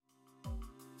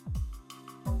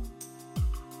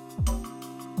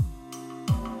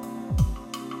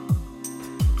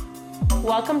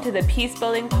Welcome to the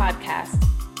Peacebuilding podcast.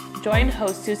 Join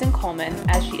host Susan Coleman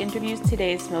as she interviews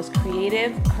today's most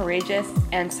creative, courageous,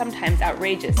 and sometimes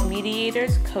outrageous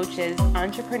mediators, coaches,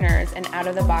 entrepreneurs, and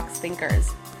out-of-the-box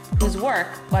thinkers, whose work,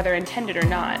 whether intended or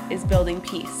not, is building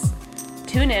peace.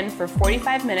 Tune in for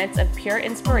 45 minutes of pure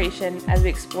inspiration as we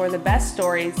explore the best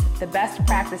stories, the best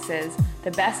practices,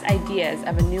 the best ideas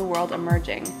of a new world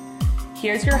emerging.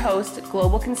 Here's your host,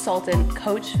 global consultant,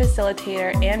 coach,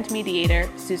 facilitator, and mediator,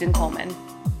 Susan Coleman.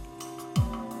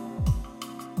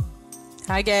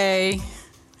 Hi, Gay.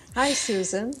 Hi,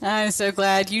 Susan. I'm so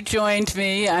glad you joined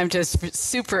me. I'm just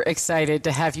super excited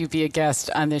to have you be a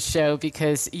guest on this show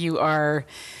because you have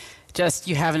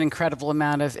an incredible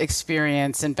amount of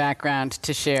experience and background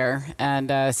to share.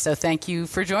 And so thank you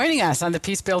for joining us on the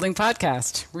Peacebuilding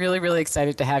podcast. Really, really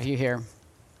excited to have you here.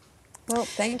 Well,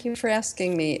 thank you for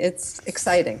asking me. It's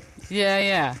exciting.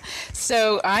 Yeah.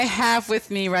 So I have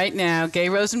with me right now Gay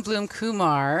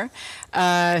Rosenblum-Kumar,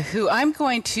 who I'm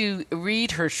going to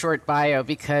read her short bio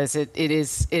because it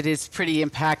is pretty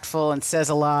impactful and says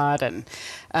a lot, and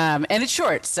it's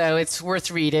short, so it's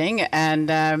worth reading.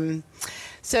 And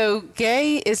so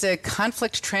Gay is a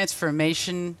conflict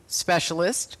transformation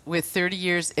specialist with 30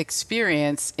 years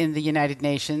experience in the United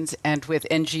Nations and with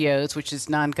NGOs, which is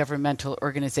non-governmental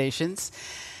organizations.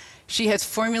 She has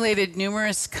formulated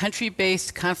numerous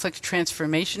country-based conflict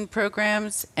transformation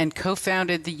programs and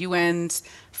co-founded the UN's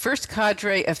first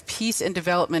cadre of peace and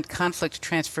development conflict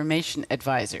transformation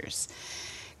advisors.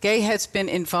 Gay has been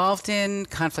involved in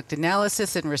conflict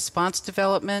analysis and response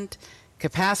development,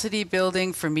 capacity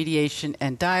building for mediation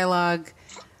and dialogue,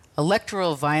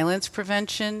 electoral violence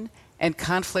prevention, and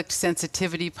conflict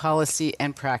sensitivity policy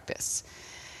and practice.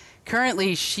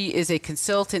 Currently, she is a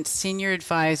consultant senior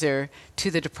advisor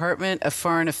to the Department of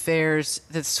Foreign Affairs,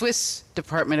 the Swiss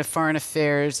Department of Foreign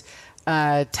Affairs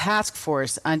task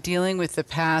force on dealing with the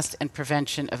past and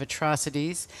prevention of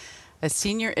atrocities, a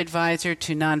senior advisor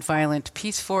to Nonviolent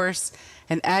Peace Force,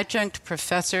 an adjunct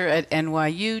professor at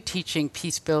NYU teaching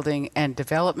peacebuilding and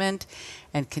development,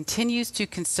 and continues to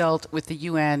consult with the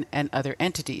UN and other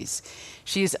entities.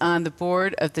 She is on the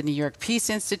board of the New York Peace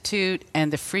Institute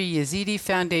and the Free Yazidi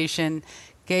Foundation.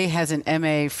 Gay has an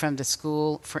MA from the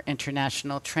School for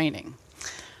International Training.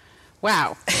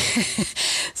 Wow. I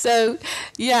don't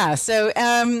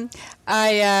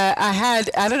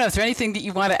know, is there anything that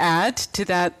you want to add to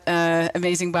that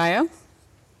amazing bio?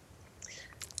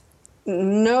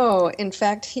 No, in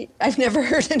fact, I've never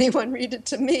heard anyone read it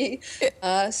to me.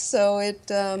 I've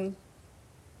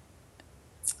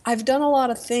done a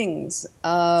lot of things,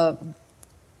 but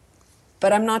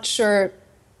I'm not sure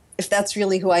if that's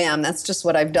really who I am. That's just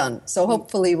what I've done. So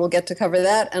hopefully we'll get to cover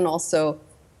that and also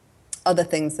other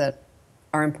things that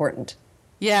are important.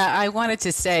 Yeah, I wanted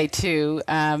to say, too,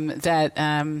 that,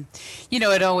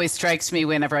 it always strikes me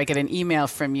whenever I get an email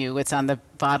from you, it's on the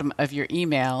bottom of your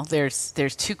email. There's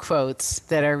two quotes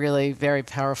that are really very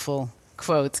powerful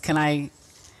quotes. Can I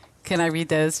read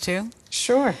those, too?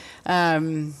 Sure.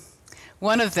 One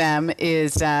of them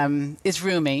is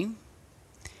Rumi,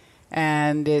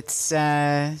 and it's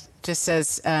just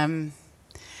says,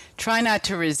 try not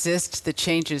to resist the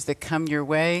changes that come your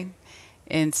way.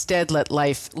 Instead, let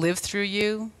life live through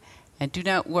you, and do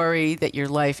not worry that your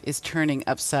life is turning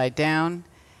upside down.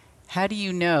 How do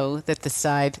you know that the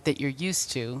side that you're used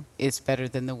to is better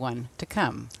than the one to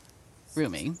come?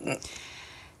 Rumi.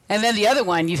 And then the other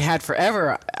one you've had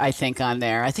forever, I think, on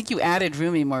there. I think you added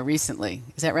Rumi more recently.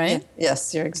 Is that right?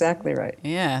 Yes, you're exactly right.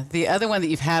 Yeah. The other one that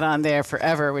you've had on there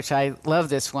forever, which I love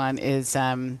this one, is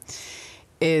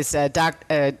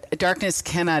darkness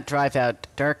cannot drive out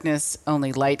darkness,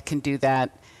 only light can do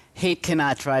that. Hate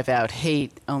cannot drive out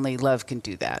hate, only love can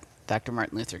do that. Dr.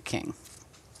 Martin Luther King.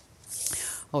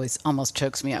 Always almost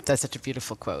chokes me up. That's such a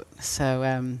beautiful quote. So,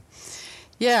 I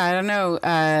don't know.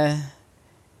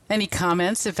 Any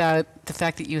comments about the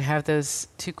fact that you have those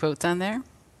two quotes on there?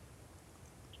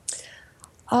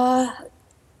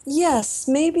 Yes,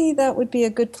 maybe that would be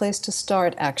a good place to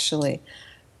start, actually.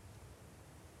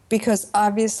 Because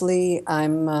obviously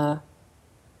I've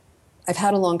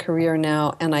had a long career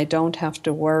now, and I don't have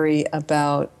to worry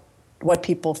about what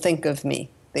people think of me.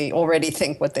 They already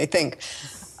think what they think.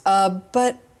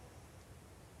 But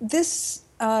this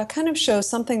kind of shows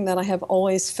something that I have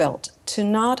always felt, to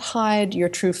not hide your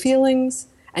true feelings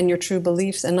and your true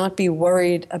beliefs and not be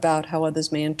worried about how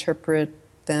others may interpret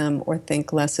them or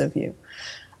think less of you.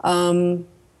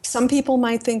 Some people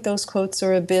might think those quotes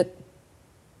are a bit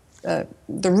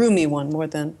the Rumi one more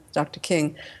than Dr.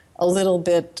 King, a little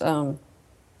bit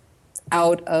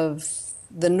out of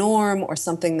the norm or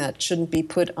something that shouldn't be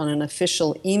put on an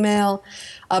official email.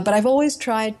 But I've always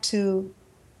tried to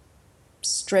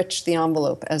stretch the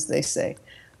envelope, as they say.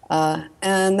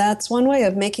 And that's one way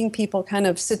of making people kind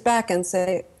of sit back and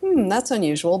say, that's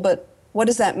unusual, but what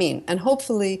does that mean? And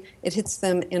hopefully it hits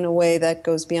them in a way that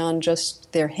goes beyond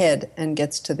just their head and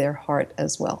gets to their heart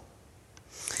as well.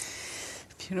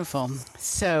 Beautiful.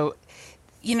 So,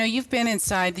 you've been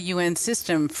inside the UN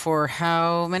system for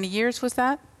how many years was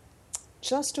that?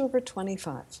 Just over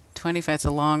 25. 25, it's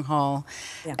a long haul.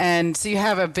 Yeah. And so you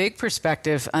have a big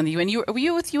perspective on the UN. Were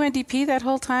you with UNDP that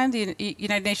whole time, the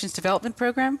United Nations Development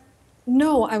Program?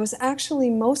 No, I was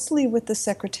actually mostly with the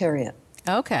Secretariat.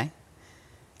 Okay.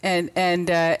 And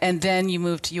then you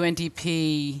moved to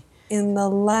UNDP? In the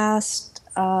last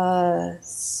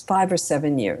 5 or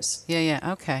 7 years.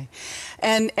 Yeah, okay.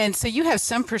 And so you have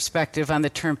some perspective on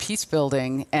the term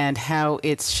peacebuilding and how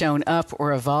it's shown up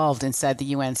or evolved inside the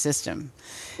UN system.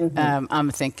 Mm-hmm.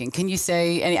 I'm thinking. Can you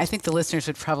say, and I think the listeners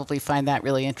would probably find that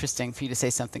really interesting for you to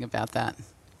say something about that.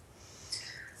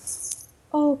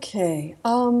 Okay.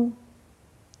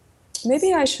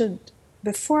 Maybe I should,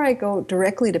 before I go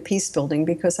directly to peacebuilding,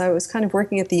 because I was kind of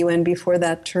working at the UN before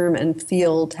that term and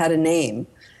field had a name,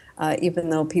 even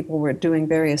though people were doing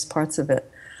various parts of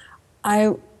it.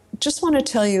 I just want to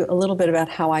tell you a little bit about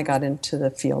how I got into the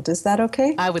field. Is that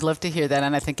okay? I would love to hear that,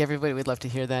 and I think everybody would love to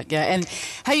hear that. Yeah, and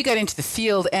how you got into the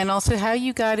field, and also how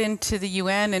you got into the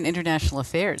UN and international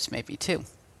affairs, maybe, too.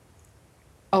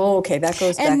 Oh, okay, that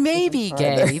goes back. And maybe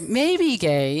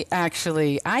Gay,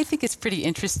 actually, I think it's pretty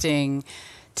interesting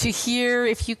to hear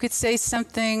if you could say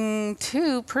something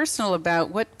too personal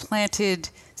about what planted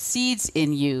seeds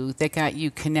in you that got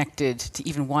you connected to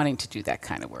even wanting to do that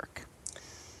kind of work.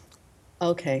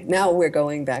 Okay, now we're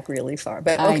going back really far.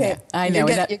 But okay, I know.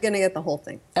 You're going to get the whole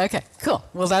thing. Okay, cool.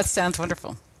 Well, that sounds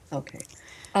wonderful. Okay.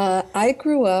 I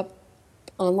grew up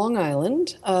on Long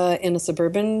Island in a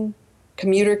suburban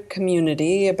commuter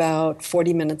community about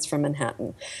 40 minutes from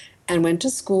Manhattan, and went to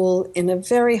school in a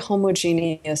very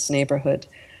homogeneous neighborhood.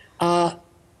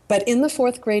 But in the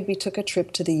 4th grade, we took a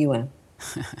trip to the UN.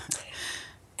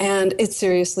 And it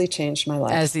seriously changed my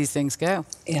life. As these things go.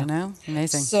 Yeah.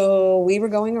 Amazing. So we were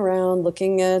going around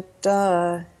looking at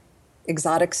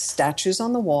exotic statues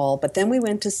on the wall, but then we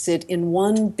went to sit in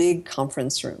one big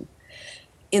conference room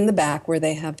in the back where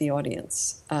they have the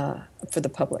audience for the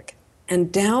public.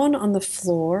 And down on the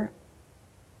floor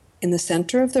in the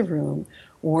center of the room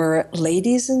were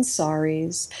ladies in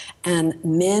saris and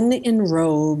men in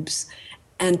robes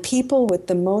and people with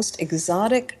the most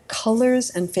exotic colors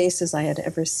and faces I had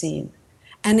ever seen.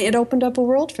 And it opened up a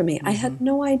world for me. Mm-hmm. I had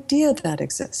no idea that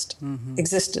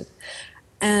existed.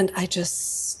 And I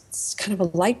just, kind of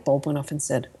a light bulb went off and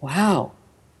said, wow,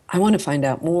 I want to find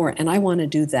out more, and I want to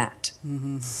do that.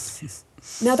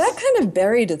 Mm-hmm. Now, that kind of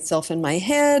buried itself in my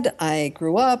head. I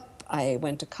grew up. I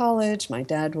went to college. My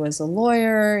dad was a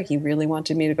lawyer. He really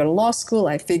wanted me to go to law school.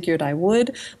 I figured I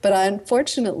would. But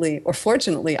fortunately,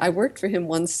 I worked for him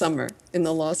one summer in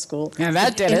the law school. Yeah,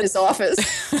 that did in it. his office.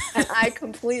 And I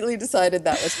completely decided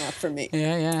that was not for me.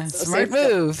 Yeah. So smart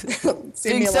move.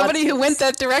 Being somebody who went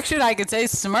that direction, I could say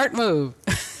smart move.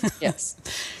 Yes.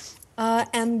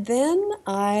 And then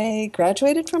I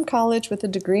graduated from college with a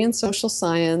degree in social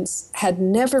science, had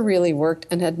never really worked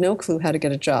and had no clue how to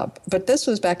get a job. But this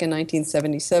was back in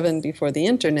 1977 before the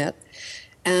internet.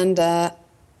 And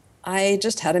I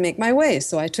just had to make my way.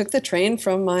 So I took the train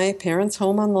from my parents'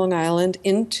 home on Long Island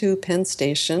into Penn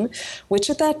Station, which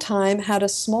at that time had a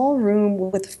small room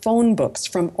with phone books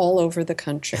from all over the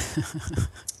country.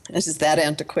 This is that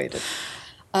antiquated.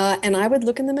 And I would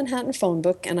look in the Manhattan phone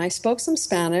book, and I spoke some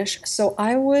Spanish, so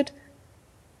I would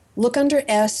look under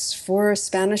S for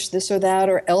Spanish this or that,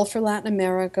 or L for Latin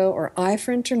America, or I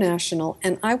for international,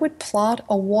 and I would plot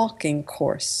a walking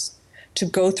course to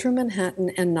go through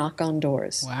Manhattan and knock on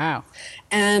doors. Wow.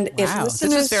 And if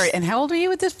listeners... This is and how old were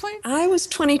you at this point? I was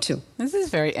 22. This is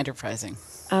very enterprising.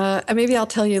 Maybe I'll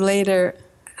tell you later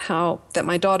that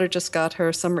my daughter just got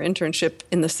her summer internship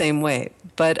in the same way.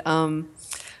 But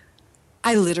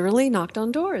I literally knocked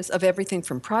on doors of everything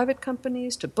from private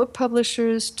companies to book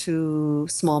publishers to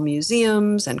small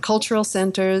museums and cultural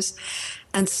centers.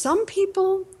 And some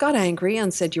people got angry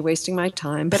and said, "You're wasting my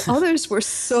time." But others were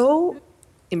so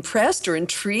impressed or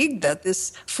intrigued that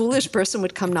this foolish person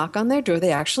would come knock on their door.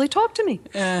 They actually talked to me.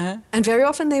 Uh-huh. And very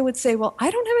often they would say, "Well, I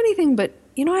don't have anything, but,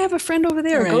 I have a friend over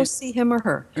there. Right. Go see him or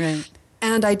her." Right.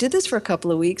 And I did this for a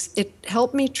couple of weeks. It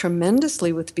helped me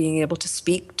tremendously with being able to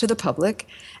speak to the public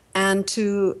and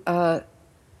to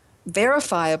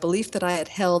verify a belief that I had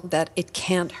held that it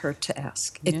can't hurt to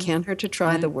ask. It can't hurt to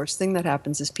try. Right. The worst thing that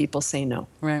happens is people say no.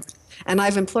 Right. And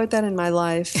I've employed that in my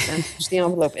life and pushed the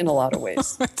envelope in a lot of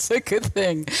ways. It's a good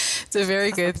thing. It's a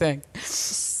very good thing.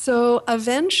 So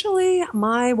eventually,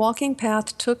 my walking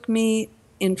path took me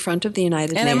in front of the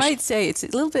United Nations. And I might say it's a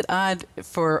little bit odd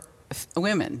for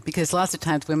women because lots of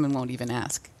times women won't even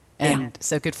ask. And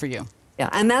so good for you. Yeah,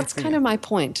 and that's kind of my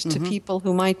point to people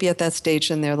who might be at that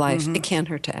stage in their life. It can't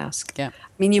hurt to ask. Yeah.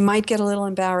 I mean, you might get a little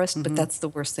embarrassed, but that's the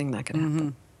worst thing that could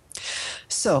happen.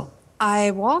 So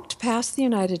I walked past the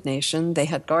United Nations. They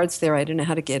had guards there. I didn't know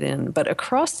how to get in. But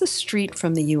across the street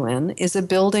from the UN is a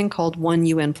building called One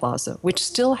UN Plaza, which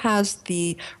still has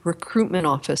the recruitment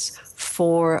office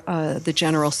for the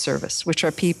general service, which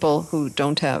are people who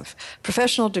don't have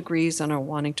professional degrees and are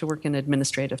wanting to work in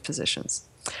administrative positions.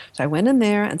 So I went in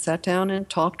there and sat down and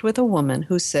talked with a woman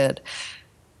who said,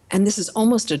 and this is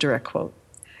almost a direct quote,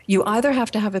 "You either have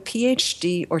to have a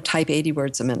PhD or type 80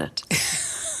 words a minute."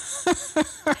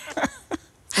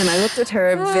 And I looked at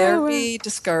her very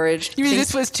discouraged. You mean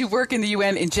this was to work in the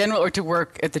UN in general or to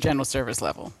work at the general service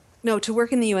level? No, to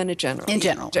work in the UN in general. In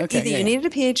general, okay. Either you needed a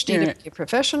PhD to be a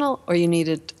professional or you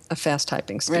needed a fast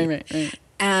typing speed. Right.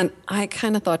 And I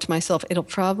kind of thought to myself, it'll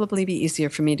probably be easier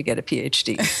for me to get a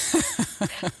PhD.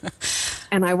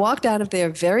 And I walked out of there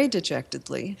very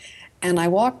dejectedly, and I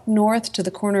walked north to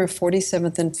the corner of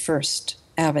 47th and 1st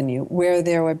Avenue, where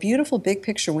there were beautiful big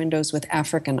picture windows with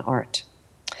African art.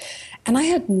 And I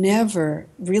had never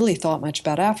really thought much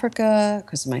about Africa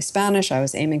because of my Spanish. I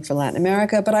was aiming for Latin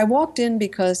America, but I walked in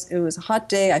because it was a hot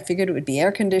day. I figured it would be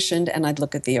air conditioned, and I'd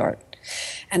look at the art.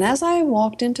 And as I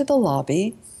walked into the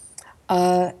lobby,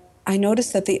 I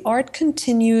noticed that the art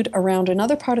continued around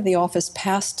another part of the office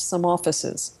past some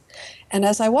offices. And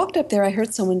as I walked up there, I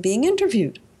heard someone being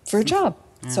interviewed for a job.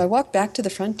 So I walked back to the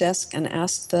front desk and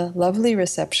asked the lovely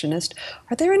receptionist,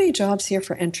 "Are there any jobs here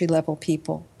for entry-level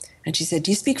people?" And she said, "Do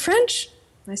you speak French?"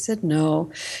 I said, "No."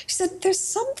 She said, "There's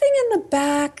something in the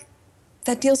back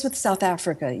that deals with South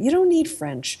Africa. You don't need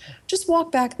French. Just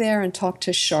walk back there and talk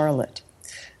to Charlotte."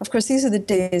 Of course, these are the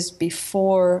days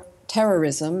before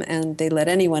terrorism, and they let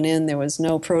anyone in. There was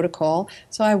no protocol.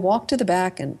 So I walked to the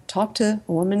back and talked to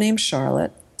a woman named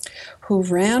Charlotte, who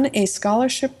ran a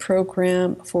scholarship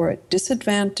program for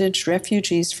disadvantaged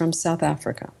refugees from South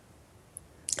Africa.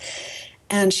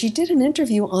 And she did an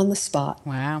interview on the spot.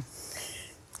 Wow.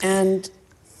 And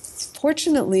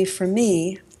fortunately for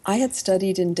me, I had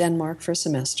studied in Denmark for a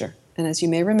semester. And as you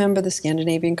may remember, the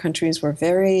Scandinavian countries were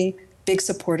very big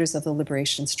supporters of the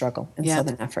liberation struggle in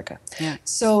Southern Africa. Yeah.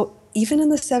 So even in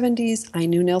the 70s, I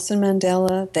knew Nelson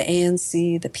Mandela, the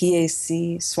ANC, the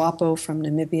PAC, SWAPO from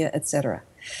Namibia, etc.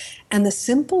 And the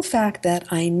simple fact that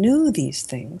I knew these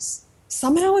things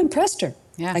somehow impressed her.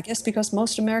 Yeah. I guess because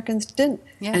most Americans didn't.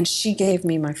 Yeah. And she gave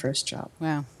me my first job.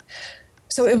 Wow.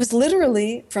 So it was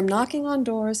literally from knocking on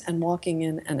doors and walking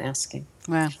in and asking.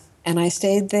 Wow. And I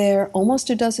stayed there almost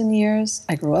a dozen years.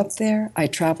 I grew up there. I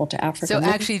traveled to Africa. So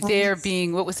actually there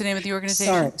being, what was the name of the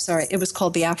organization? Sorry. It was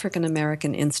called the African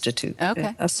American Institute.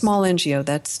 Okay. A small NGO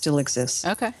that still exists.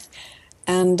 Okay.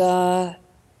 And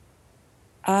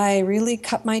I really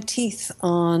cut my teeth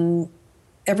on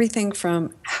everything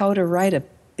from how to write a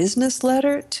business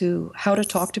letter to how to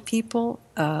talk to people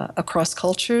across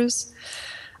cultures.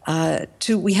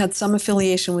 We had some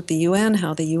affiliation with the UN,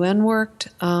 how the UN worked.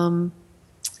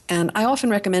 And I often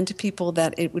recommend to people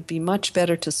that it would be much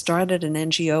better to start at an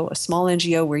NGO, a small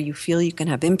NGO where you feel you can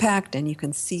have impact and you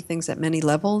can see things at many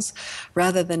levels,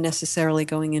 rather than necessarily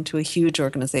going into a huge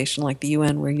organization like the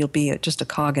UN where you'll be just a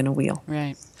cog in a wheel.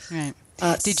 Right.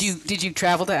 Did you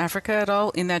travel to Africa at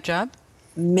all in that job?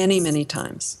 Many, many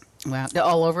times. Wow.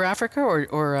 All over Africa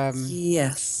or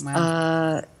Yes.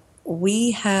 Wow.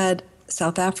 We had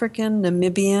South African,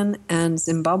 Namibian, and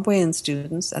Zimbabwean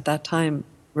students, at that time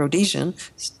Rhodesian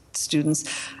students,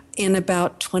 in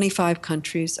about 25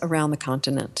 countries around the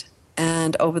continent.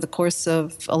 And over the course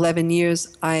of 11 years,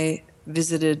 I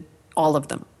visited all of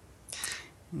them.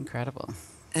 Incredible.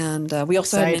 And we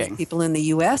also had Exciting. many people in the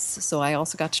U.S., so I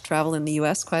also got to travel in the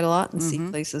U.S. quite a lot and see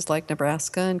places like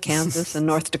Nebraska and Kansas and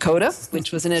North Dakota,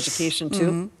 which was an education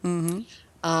too.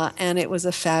 And it was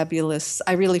a fabulous,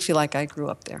 I really feel like I grew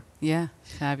up there. Yeah,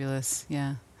 fabulous,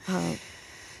 yeah.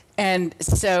 And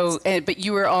so, but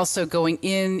you were also going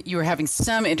in, you were having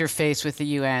some interface with the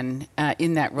UN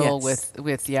in that role Yes.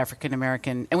 with the African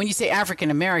American. And when you say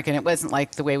African American, it wasn't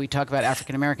like the way we talk about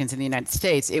African Americans in the United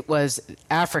States. It was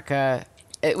Africa.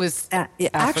 It was African.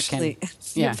 Actually,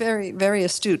 you're very, very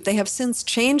astute. They have since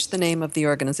changed the name of the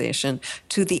organization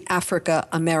to the Africa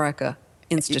America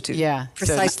Institute. Yeah.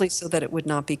 Precisely so that it would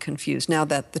not be confused, now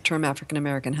that the term African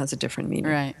American has a different meaning.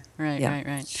 Right.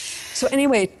 So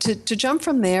anyway, to jump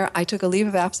from there, I took a leave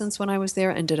of absence when I was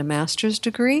there and did a master's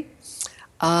degree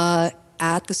at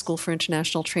the School for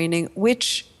International Training,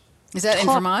 which Is that in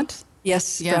Vermont?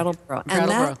 Yes, Yeah. Brattleboro. And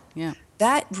Brattleboro, yeah.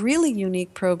 that really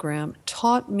unique program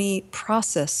taught me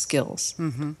process skills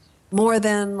more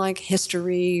than like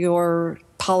history or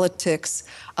politics,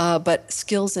 but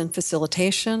skills in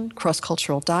facilitation,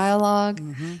 cross-cultural dialogue,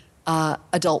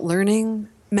 adult learning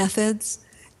methods.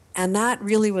 And that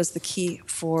really was the key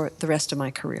for the rest of my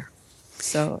career.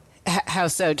 So, How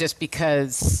so? Just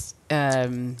because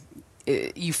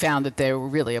you found that they were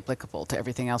really applicable to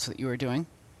everything else that you were doing?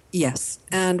 yes.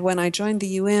 And when I joined the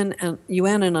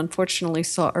UN and unfortunately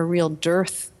saw a real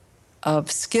dearth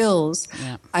of skills,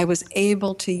 Yeah. I was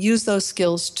able to use those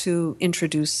skills to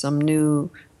introduce some new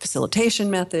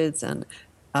facilitation methods and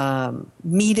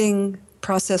meeting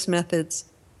process methods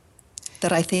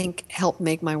that I think helped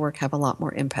make my work have a lot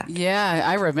more impact. Yeah,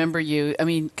 I remember you. I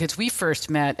mean, because we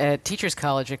first met at Teachers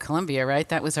College at Columbia, right?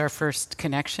 That was our first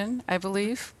connection, I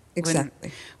believe.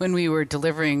 Exactly. When we were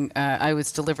delivering, I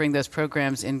was delivering those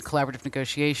programs in collaborative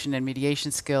negotiation and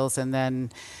mediation skills,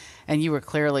 and you were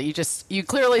clearly, you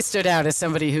clearly stood out as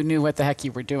somebody who knew what the heck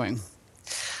you were doing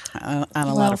on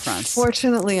a lot of fronts.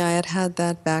 Fortunately, I had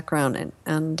that background,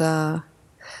 and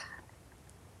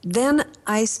then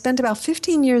I spent about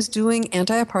 15 years doing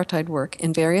anti-apartheid work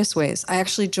in various ways. I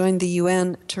actually joined the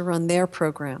UN to run their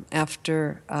program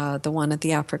after the one at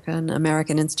the African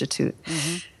American Institute.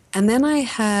 And then I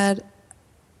had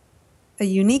a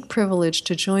unique privilege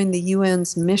to join the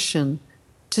UN's mission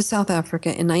to South Africa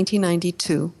in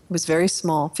 1992. It was very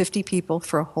small, 50 people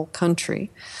for a whole country,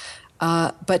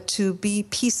 but to be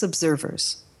peace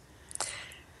observers.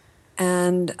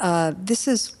 And this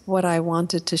is what I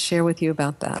wanted to share with you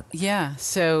about that. Yeah.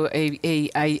 So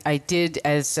I did,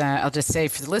 as I'll just say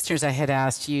for the listeners, I had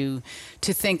asked you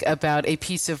to think about a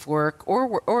piece of work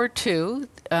or two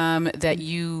that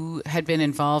you had been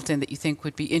involved in that you think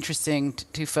would be interesting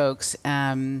to folks,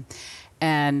 and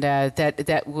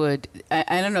that would,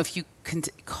 I don't know if you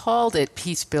called it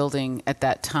Peacebuilding at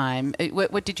that time.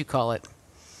 What did you call it?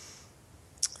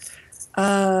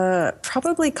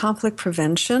 Probably conflict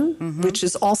prevention, which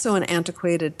is also an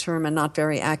antiquated term and not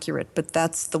very accurate, but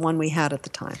that's the one we had at the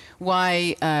time.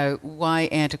 Why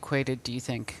antiquated, do you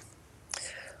think?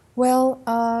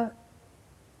 Well,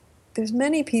 there's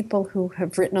many people who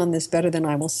have written on this better than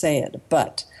I will say it,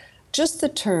 but just the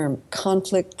term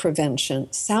conflict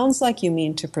prevention sounds like you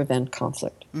mean to prevent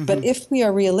conflict. But if we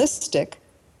are realistic,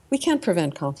 we can't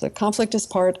prevent conflict. Conflict is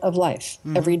part of life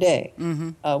every day,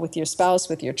 with your spouse,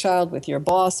 with your child, with your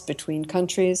boss, between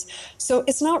countries. So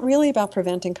it's not really about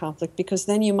preventing conflict, because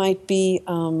then you might be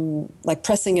like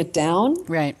pressing it down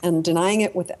and denying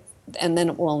it, and then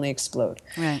it will only explode.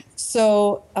 Right.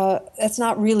 So that's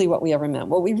not really what we ever meant.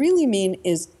 What we really mean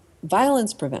is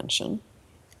violence prevention,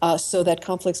 so that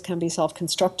conflicts can be solved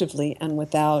constructively and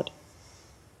without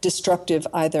destructive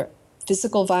either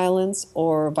physical violence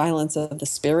or violence of the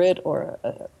spirit or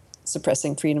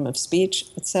suppressing freedom of speech,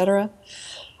 etc.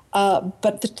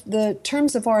 But the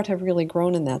terms of art have really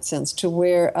grown in that sense to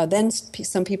where then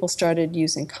some people started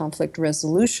using conflict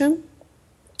resolution,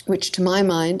 which to my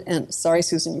mind, and sorry,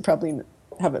 Susan, you probably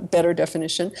have a better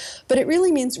definition, but it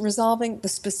really means resolving the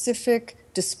specific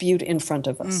dispute in front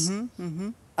of us.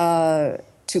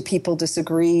 Two people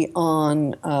disagree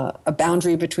on a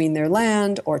boundary between their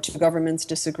land, or two governments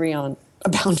disagree on a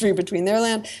boundary between their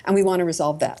land, and we want to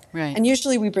resolve that. Right. And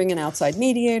usually we bring in outside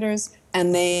mediators,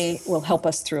 and they will help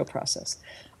us through a process.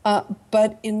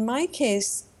 But in my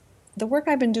case, the work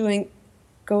I've been doing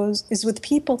is with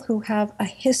people who have a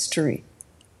history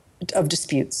of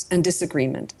disputes and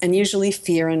disagreement, and usually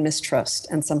fear and mistrust,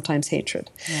 and sometimes hatred.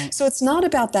 Right. So it's not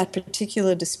about that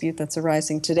particular dispute that's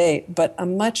arising today, but a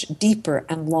much deeper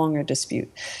and longer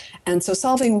dispute. And so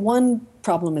solving one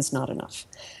problem is not enough.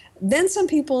 Then some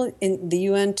people in the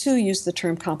UN too use the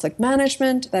term conflict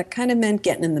management. That kind of meant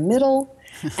getting in the middle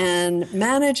and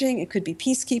managing. It could be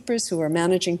peacekeepers who are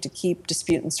managing to keep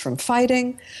disputants from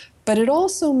fighting. But it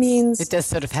also means... It does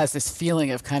sort of has this feeling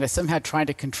of kind of somehow trying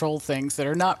to control things that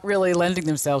are not really lending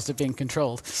themselves to being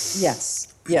controlled.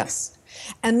 Yes, yes.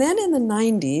 And then in the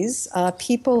 90s,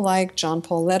 people like John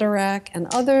Paul Lederach and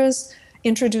others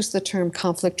introduced the term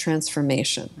conflict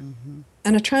transformation.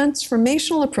 And a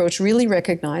transformational approach really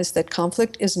recognized that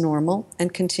conflict is normal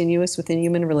and continuous within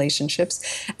human relationships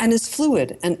and is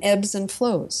fluid and ebbs and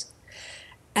flows.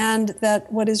 And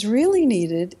that what is really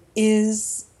needed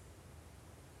is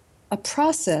a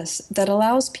process that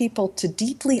allows people to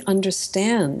deeply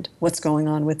understand what's going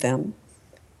on with them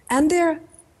and their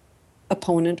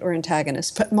opponent or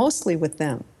antagonist, but mostly with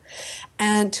them,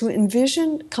 and to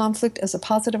envision conflict as a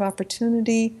positive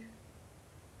opportunity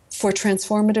for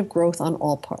transformative growth on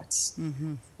all parts.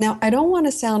 Now, I don't want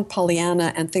to sound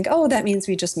Pollyanna and think, oh, that means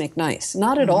we just make nice.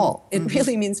 Not at all. It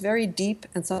really means very deep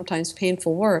and sometimes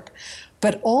painful work.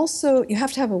 But also, you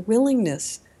have to have a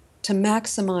willingness to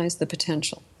maximize the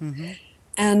potential.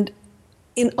 And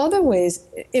in other ways,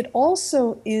 it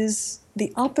also is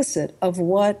the opposite of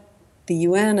what the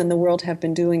UN and the world have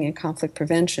been doing in conflict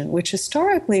prevention, which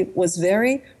historically was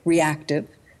very reactive,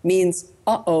 means,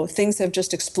 uh-oh, things have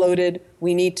just exploded,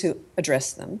 we need to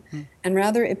address them. And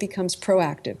rather it becomes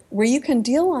proactive, where you can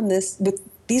deal on this with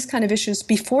these kind of issues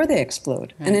before they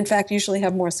explode, and in fact usually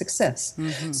have more success.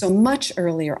 So much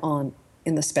earlier on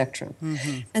in the spectrum.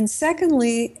 And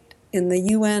secondly, in the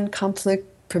UN, conflict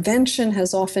prevention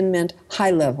has often meant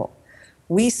high level.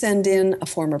 We send in a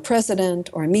former president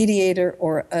or a mediator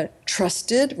or a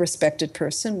trusted, respected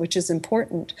person, which is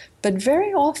important. But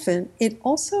very often, it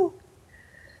also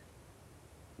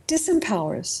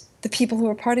disempowers the people who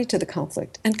are party to the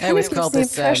conflict and kind of gives the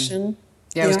impression...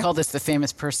 I always call this the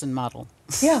famous person model.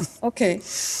 Yeah, okay.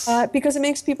 Because it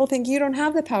makes people think you don't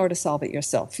have the power to solve it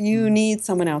yourself. You need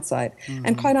someone outside.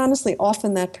 And quite honestly,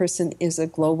 often that person is a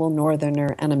global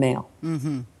northerner and a male,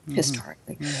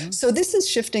 historically. So this is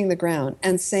shifting the ground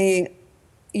and saying,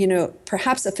 you know,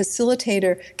 perhaps a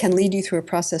facilitator can lead you through a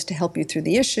process to help you through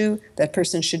the issue. That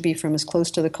person should be from as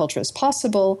close to the culture as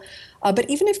possible. But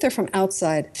even if they're from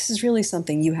outside, this is really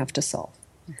something you have to solve.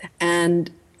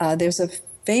 And there's a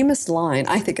famous line,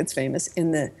 I think it's famous,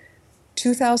 in the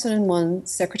 2001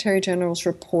 Secretary General's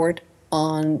report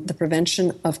on the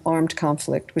prevention of armed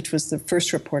conflict, which was the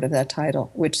first report of that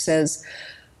title, which says,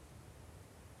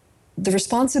 the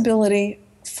responsibility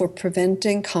for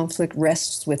preventing conflict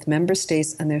rests with member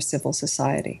states and their civil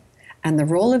society. And the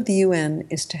role of the UN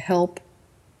is to help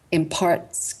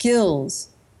impart skills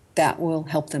that will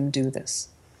help them do this.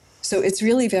 So it's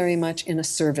really very much in a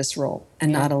service role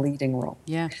and not a leading role.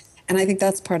 And I think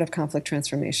that's part of conflict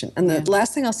transformation. And the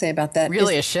last thing I'll say about that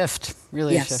really is... a shift.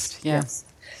 Really a shift. Yes.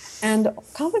 And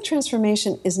conflict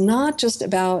transformation is not just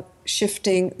about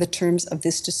shifting the terms of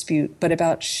this dispute, but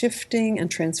about shifting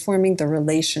and transforming the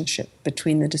relationship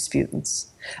between the disputants,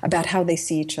 about how they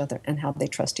see each other and how they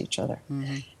trust each other.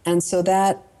 And so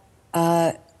that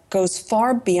goes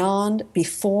far beyond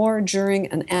before, during,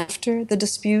 and after the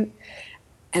dispute.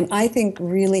 And I think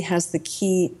really has the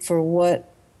key for what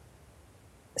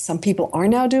some people are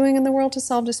now doing in the world to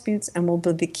solve disputes and will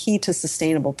be the key to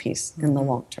sustainable peace in the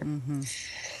long term.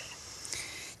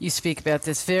 You speak about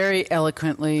this very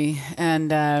eloquently and,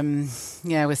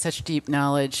 with such deep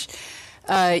knowledge.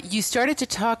 You started to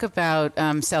talk about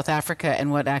South Africa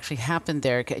and what actually happened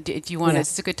there. Do you want to, is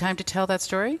this a good time to tell that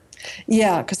story?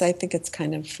 Yeah, because I think it's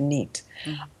kind of neat.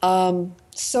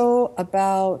 So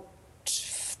about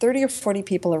 30 or 40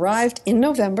 people arrived in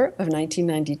November of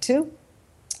 1992.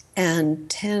 And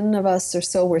 10 of us or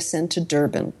so were sent to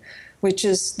Durban, which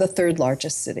is the third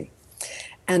largest city.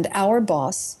 And our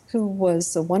boss, who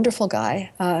was a wonderful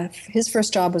guy, his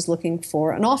first job was looking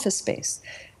for an office space.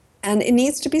 And it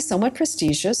needs to be somewhat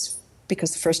prestigious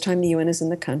because the first time the UN is in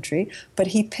the country, but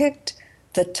he picked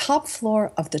the top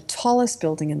floor of the tallest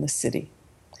building in the city,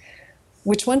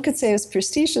 which one could say was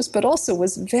prestigious, but also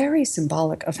was very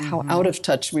symbolic of how out of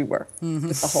touch we were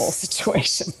with the whole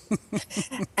situation.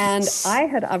 And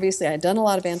I'd done a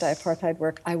lot of anti-apartheid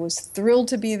work. I was thrilled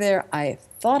to be there. I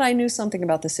thought I knew something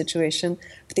about the situation.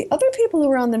 But the other people who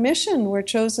were on the mission were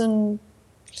chosen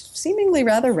seemingly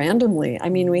rather randomly. I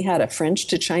mean, we had a French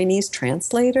to Chinese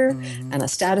translator and a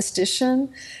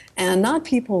statistician, and not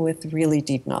people with really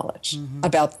deep knowledge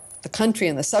about the country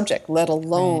and the subject, let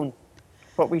alone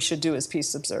what we should do as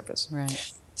peace observers.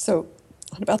 So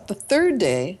on about the third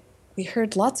day, we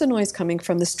heard lots of noise coming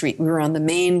from the street. We were on the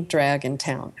main drag in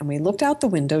town, and we looked out the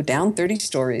window down 30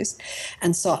 stories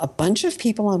and saw a bunch of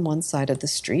people on one side of the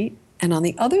street, and on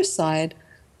the other side,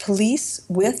 police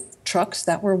with trucks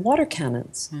that were water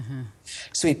cannons.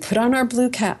 So we put on our blue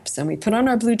caps and we put on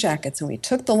our blue jackets and we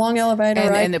took the long elevator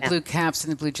ride. And the blue caps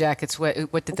and the blue jackets,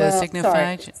 what did those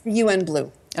signify? Sorry, the UN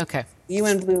blue. Okay.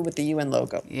 UN blue with the UN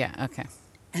logo. Yeah, okay.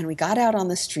 And we got out on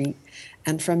the street,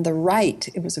 and from the right,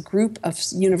 it was a group of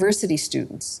university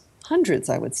students, hundreds,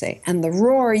 I would say, and the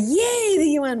roar, yay,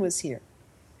 the UN was here.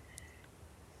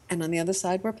 And on the other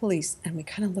side were police, and we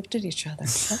kind of looked at each other.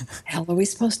 What the hell are we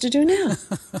supposed to do now?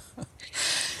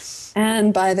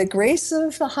 And by the grace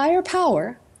of the higher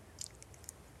power,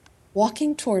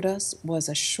 walking toward us was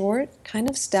a short, kind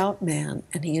of stout man,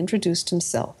 and he introduced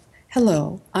himself.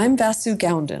 Hello, I'm Vasu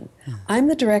Goundan. I'm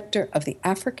the director of the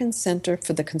African Center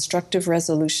for the Constructive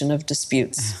Resolution of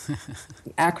Disputes.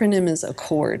 The acronym is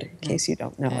ACCORD, in case you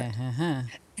don't know it.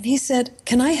 And he said,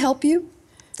 can I help you?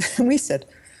 And we said,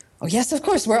 Oh, yes, of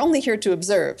course, we're only here to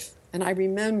observe. And I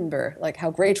remember like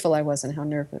how grateful I was and how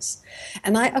nervous.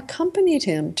 And I accompanied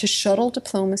him to shuttle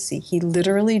diplomacy. He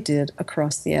literally did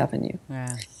across the avenue.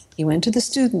 Yeah. He went to the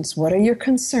students, what are your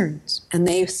concerns? And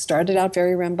they started out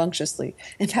very rambunctiously.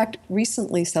 In fact,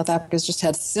 recently, South Africa's just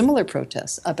had similar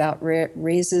protests about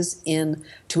raises in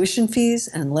tuition fees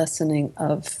and lessening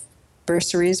of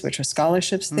bursaries, which are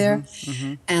scholarships there.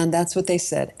 And that's what they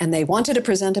said. And they wanted to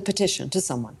present a petition to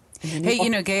someone. Hey,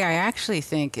 Gay, I actually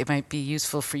think it might be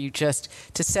useful for you just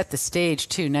to set the stage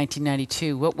too.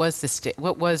 1992. What was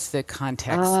the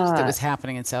context that was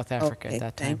happening in South Africa at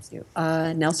that time? Thank you.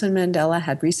 Nelson Mandela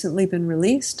had recently been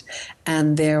released,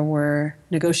 and there were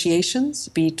negotiations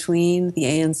between the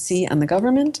ANC and the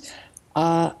government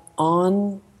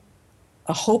on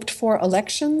a hoped-for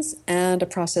elections and a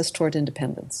process toward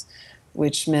independence,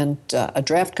 which meant a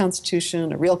draft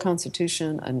constitution, a real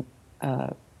constitution,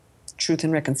 a Truth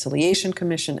and Reconciliation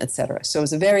Commission, etc. So it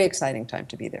was a very exciting time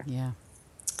to be there. Yeah.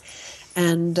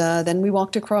 And then we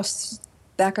walked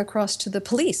back across to the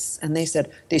police, and they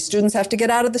said, these students have to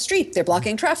get out of the street. They're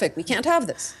blocking traffic. We can't have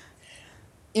this.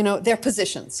 Their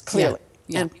positions, clearly.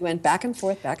 Yeah. And we went back and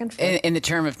forth, back and forth. In the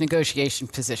term of negotiation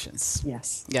positions.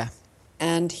 Yes. Yeah.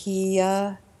 And he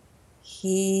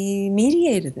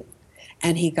mediated it.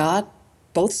 And he got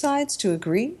both sides to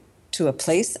agree to a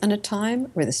place and a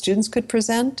time where the students could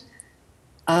present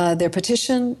their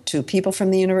petition to people from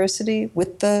the university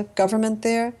with the government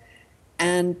there,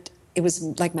 and it was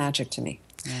like magic to me.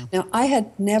 Yeah. Now, I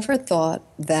had never thought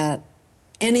that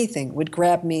anything would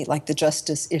grab me like the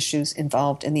justice issues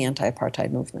involved in the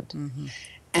anti-apartheid movement.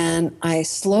 And I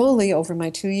slowly, over my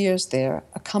 2 years there,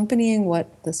 accompanying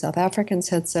what the South Africans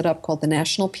had set up called the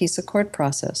National Peace Accord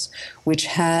process, which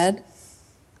had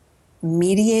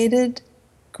mediated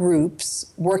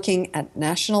groups working at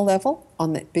national level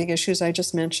on the big issues I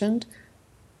just mentioned,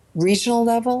 regional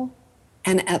level,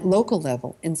 and at local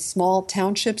level in small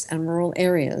townships and rural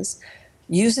areas,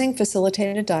 using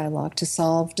facilitated dialogue to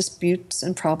solve disputes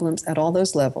and problems at all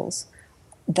those levels.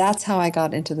 That's how I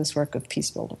got into this work of peace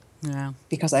building. Yeah.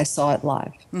 Because I saw it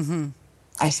live.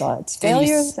 I saw its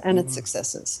failures and its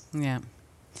successes. Yeah.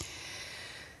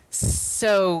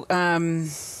 So,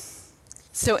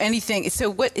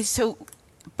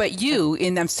 but you,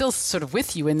 and I'm still sort of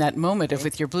with you in that moment of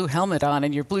with your blue helmet on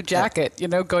and your blue jacket,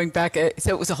 going back.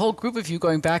 So it was a whole group of you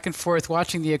going back and forth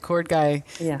watching the Accord guy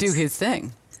do his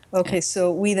thing. Okay,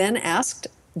 so we then asked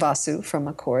Vasu from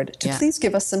Accord to please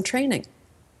give us some training.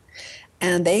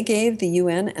 And they gave the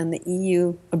UN and the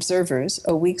EU observers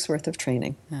a week's worth of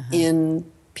training in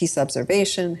peace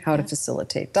observation, how to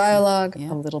facilitate dialogue,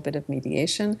 a little bit of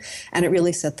mediation. And it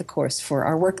really set the course for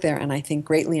our work there, and I think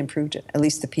greatly improved it, at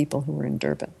least the people who were in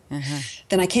Durban.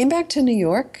 Then I came back to New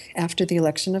York after the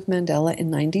election of Mandela in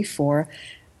 '94,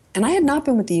 and I had not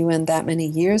been with the UN that many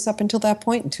years up until that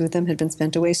point, and 2 of them had been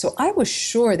spent away. So I was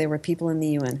sure there were people in the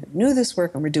UN who knew this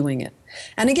work and were doing it.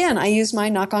 And again, I used my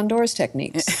knock-on-doors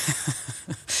techniques.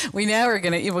 We now are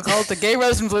going to, we'll call it the Gay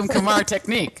Rosenblum-Kumar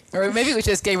technique. Or maybe it was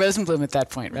just Gay Rosenblum at that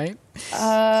point, right?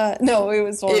 No, it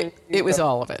was all it was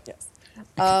all of it. Yes.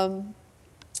 Okay.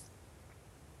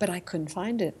 But I couldn't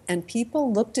find it. And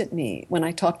people looked at me when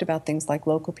I talked about things like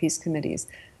local peace committees,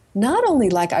 not only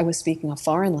like I was speaking a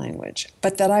foreign language,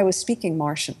 but that I was speaking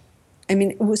Martian. I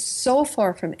mean, it was so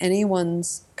far from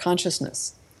anyone's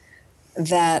consciousness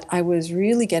that I was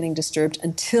really getting disturbed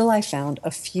until I found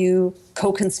a few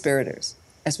co-conspirators,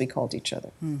 as we called each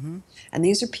other. And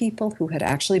these are people who had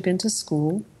actually been to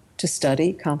school to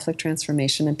study conflict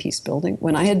transformation and peace building.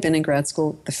 When I had been in grad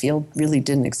school, the field really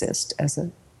didn't exist as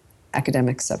an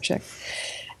academic subject.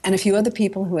 And a few other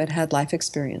people who had had life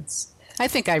experience. I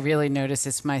think I really noticed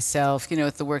this myself,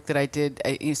 with the work that I did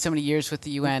so many years with the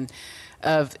UN,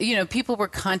 of, people were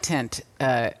content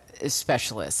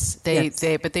specialists.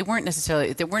 But they weren't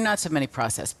necessarily, there were not so many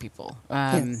process people.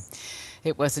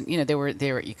 It wasn't, they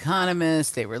were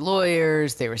economists, they were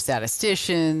lawyers, they were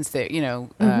statisticians,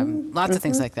 lots of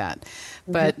things like that,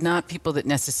 but not people that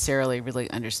necessarily really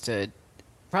understood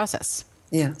process.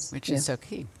 Yes. Which is so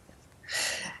key.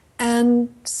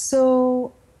 And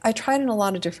so I tried in a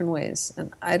lot of different ways,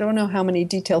 and I don't know how many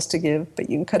details to give, but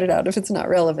you can cut it out if it's not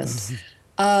relevant.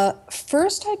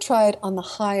 First, I tried on the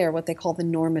higher, what they call the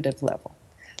normative level,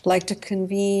 like to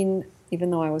convene, even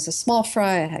though I was a small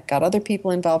fry, I had got other people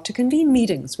involved, to convene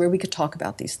meetings where we could talk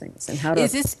about these things and how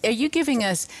to... Are you giving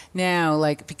us now,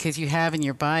 because you have in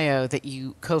your bio that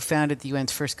you co-founded the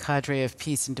UN's first cadre of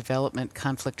peace and development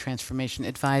conflict transformation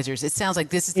advisors. It sounds like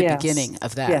this is the beginning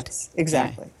of that. Yes,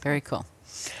 exactly. Okay. Very cool.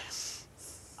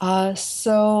 But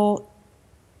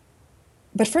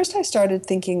first I started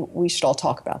thinking we should all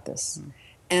talk about this.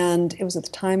 And it was at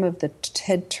the time of the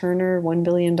Ted Turner $1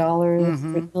 billion,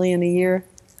 $3 million a year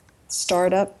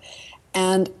startup.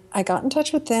 And I got in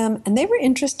touch with them, and they were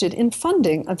interested in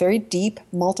funding a very deep,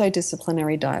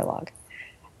 multidisciplinary dialogue.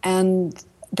 And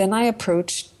then I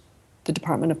approached the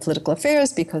Department of Political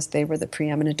Affairs because they were the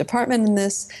preeminent department in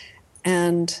this.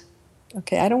 And,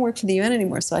 okay, I don't work for the UN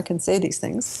anymore, so I can say these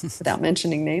things without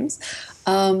mentioning names.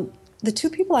 The two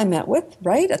people I met with,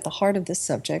 right at the heart of this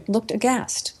subject, looked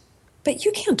aghast. But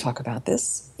you can't talk about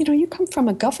this. You know, you come from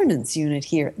a governance unit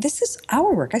here. This is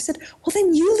our work. I said, well,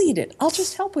 then you lead it. I'll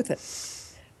just help with it.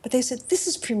 But they said, this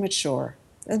is premature.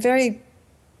 A very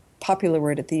popular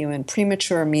word at the UN.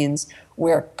 Premature means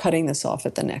we're cutting this off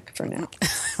at the neck for now.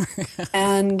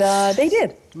 And they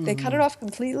did. They cut it off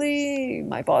completely.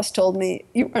 My boss told me,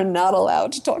 you are not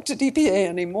allowed to talk to DPA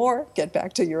anymore. Get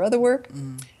back to your other work.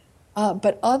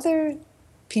 But other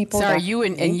people... Sorry,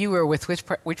 you were with which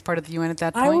part of the UN at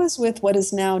that point? I was with what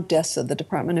is now DESA, the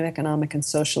Department of Economic and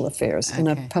Social Affairs, in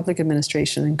a public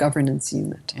administration and governance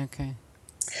unit. Okay.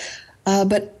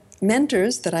 But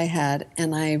mentors that I had,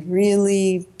 and I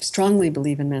really strongly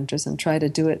believe in mentors and try to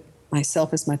do it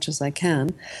myself as much as I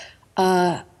can,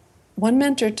 one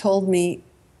mentor told me,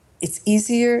 it's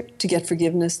easier to get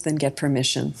forgiveness than get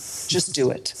permission. Just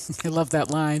do it. I love that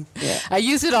line. Yeah. I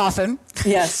use it often.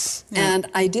 Yes, and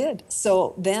I did.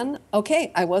 So then,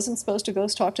 okay, I wasn't supposed to go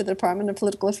talk to the Department of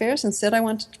Political Affairs. Instead, I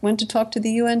went to talk to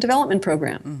the UN Development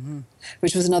Program,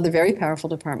 which was another very powerful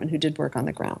department who did work on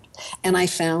the ground. And I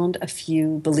found a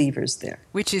few believers there.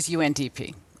 Which is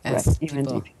UNDP. Right,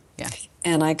 UNDP. Yeah.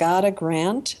 And I got a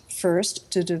grant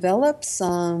first to develop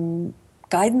some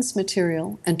guidance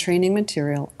material and training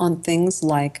material on things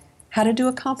like how to do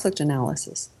a conflict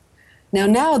analysis.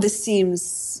 Now this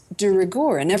seems de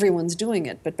rigueur and everyone's doing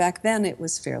it, but back then it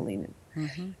was fairly new.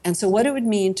 And so what it would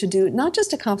mean to do not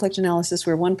just a conflict analysis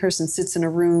where one person sits in a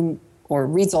room or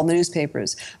reads all the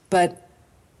newspapers, but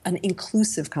an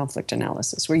inclusive conflict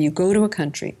analysis where you go to a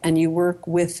country and you work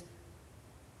with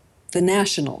the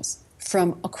nationals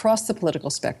from across the political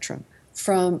spectrum,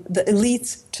 from the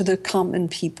elites to the common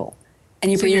people.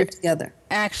 And you bring them together.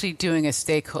 Actually doing a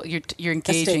stakeholder, you're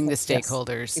engaging the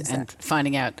stakeholders, yes, and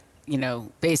finding out,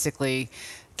 basically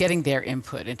getting their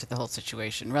input into the whole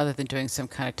situation rather than doing some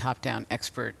kind of top-down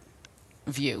expert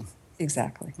view.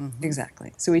 Exactly,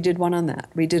 exactly. So we did one on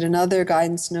that. We did another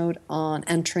guidance note on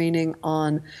and training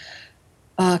on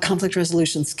conflict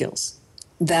resolution skills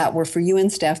that were for UN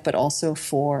staff, but also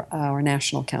for our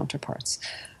national counterparts.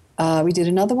 We did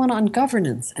another one on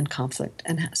governance and conflict,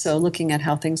 and so looking at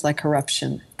how things like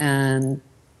corruption and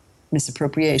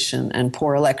misappropriation and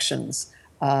poor elections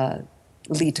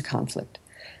lead to conflict.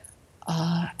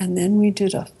 And then we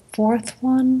did a fourth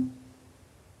one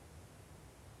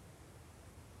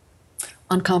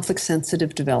on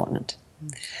conflict-sensitive development.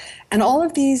 And all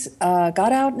of these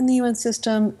got out in the UN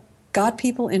system, got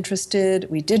people interested.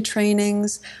 We did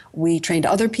trainings. We trained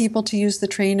other people to use the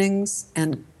trainings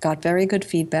and got very good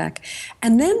feedback.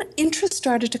 And then interest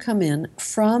started to come in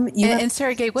from UN. And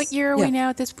sorry, Gay, what year are we now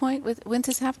at this point? When's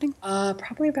this happening?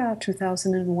 Probably about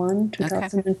 2001,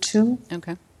 2002.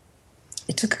 Okay.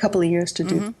 It took a couple of years to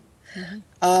do.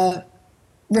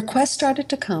 Requests started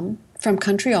to come from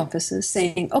country offices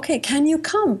saying, okay, can you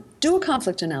come do a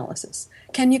conflict analysis?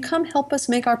 Can you come help us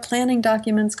make our planning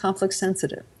documents conflict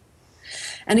sensitive?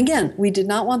 And again, we did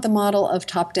not want the model of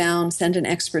top-down, send an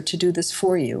expert to do this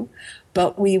for you,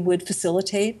 but we would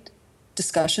facilitate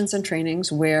discussions and trainings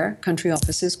where country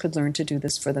offices could learn to do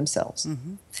this for themselves.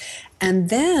 And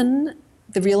then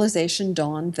the realization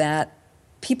dawned that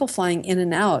people flying in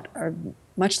and out are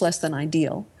much less than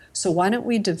ideal. So why don't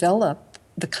we develop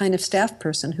the kind of staff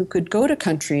person who could go to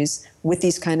countries with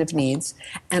these kind of needs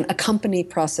and accompany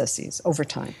processes over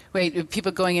time. Wait,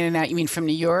 people going in and out, you mean from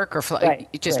New York or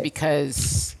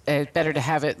because it's better to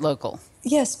have it local?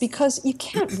 Yes, because you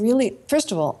can't really,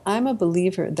 first of all, I'm a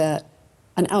believer that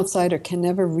an outsider can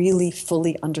never really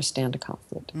fully understand a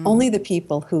conflict. Only the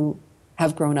people who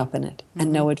have grown up in it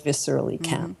and know it viscerally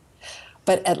can.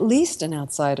 But at least an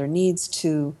outsider needs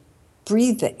to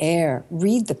breathe the air,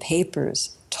 read the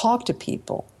papers, talk to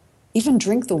people, even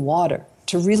drink the water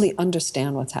to really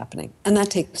understand what's happening. And that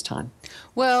takes time.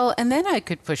 Well, and then I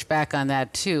could push back on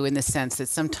that, too, in the sense that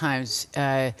sometimes,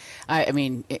 I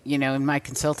mean, in my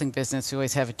consulting business, we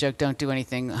always have a joke, don't do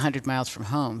anything 100 miles from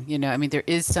home. I mean, there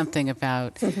is something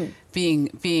about being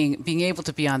able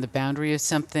to be on the boundary of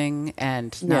something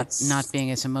and not being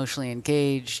as emotionally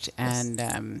engaged. And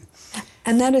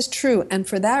that is true. And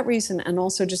for that reason, and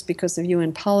also just because of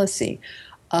UN policy,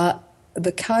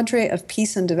 the cadre of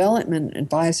peace and development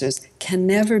advisors can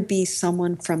never be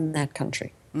someone from that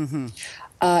country.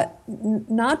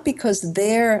 Not because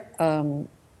their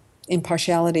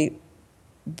impartiality,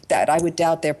 that I would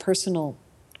doubt their personal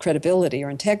credibility or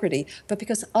integrity, but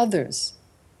because others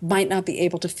might not be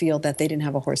able to feel that they didn't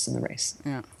have a horse in the race.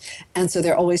 Yeah. And so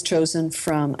they're always chosen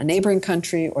from a neighboring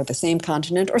country or the same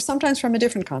continent, or sometimes from a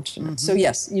different continent. So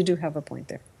yes, you do have a point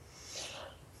there.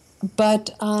 But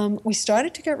we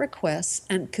started to get requests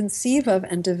and conceive of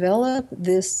and develop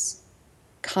this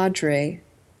cadre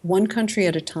one country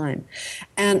at a time.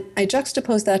 And I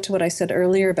juxtapose that to what I said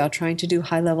earlier about trying to do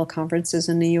high-level conferences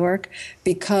in New York,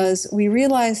 because we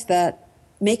realized that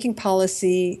making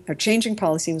policy or changing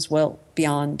policy was well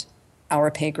beyond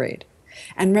our pay grade.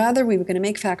 And rather, we were going to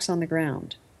make facts on the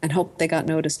ground and hope they got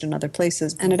noticed in other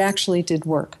places. And it actually did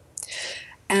work.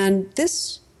 And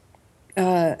this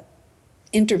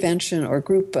intervention or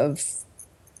group of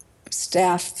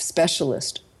staff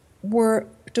specialists were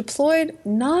deployed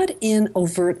not in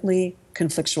overtly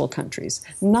conflictual countries,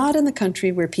 not in the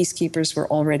country where peacekeepers were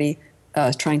already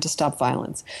trying to stop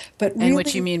violence. But really, and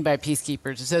what you mean by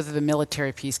peacekeepers, those are the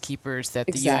military peacekeepers that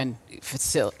the UN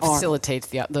facilitates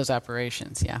those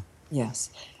operations, yeah. Yes.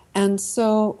 And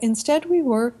so instead we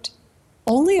worked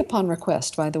only upon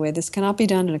request, by the way. This cannot be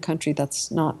done in a country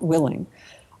that's not willing.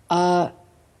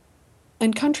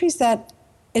 In countries that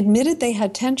admitted they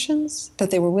had tensions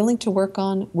that they were willing to work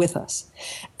on with us.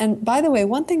 And by the way,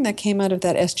 one thing that came out of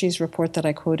that SG's report that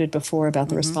I quoted before about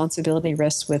the responsibility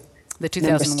rests with the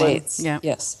member 2001. states. Yeah.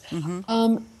 Yes.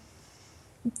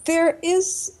 There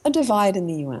is a divide in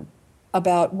the UN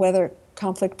about whether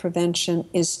conflict prevention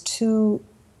is too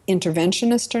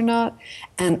interventionist or not,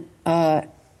 and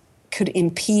could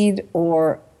impede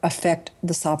or affect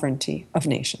the sovereignty of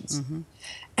nations.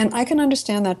 And I can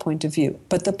understand that point of view.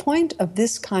 But the point of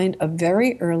this kind of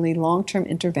very early long-term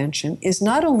intervention is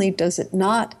not only does it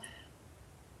not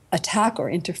attack or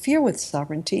interfere with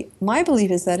sovereignty, my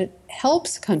belief is that it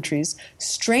helps countries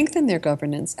strengthen their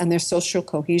governance and their social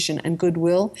cohesion and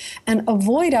goodwill and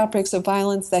avoid outbreaks of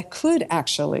violence that could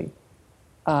actually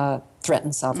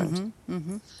threaten sovereignty.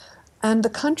 And the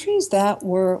countries that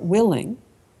were willing,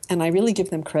 and I really give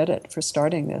them credit for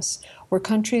starting this, were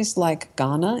countries like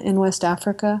Ghana in West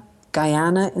Africa,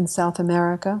 Guyana in South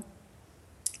America,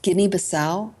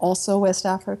 Guinea-Bissau, also West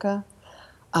Africa,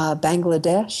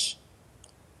 Bangladesh,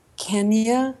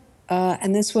 Kenya,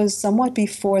 and this was somewhat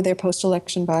before their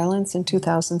post-election violence in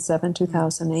 2007,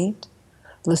 2008,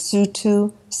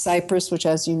 Lesotho, Cyprus, which,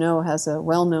 as you know, has a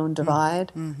well-known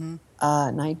divide,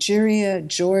 Nigeria,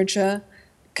 Georgia,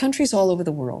 countries all over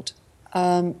the world.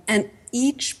 And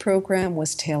each program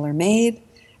was tailor-made,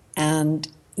 and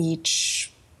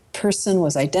each person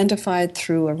was identified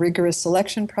through a rigorous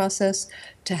selection process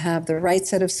to have the right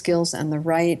set of skills and the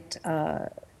right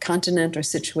continent or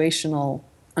situational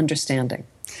understanding.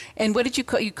 And what did you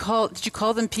call? Did you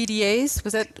call them PDAs?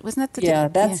 Wasn't that the? Yeah,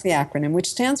 that's the acronym, which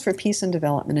stands for Peace and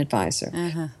Development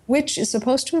Advisor, which is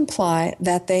supposed to imply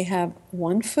that they have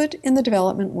one foot in the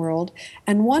development world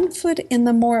and one foot in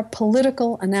the more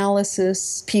political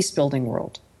analysis, peace-building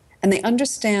world, and they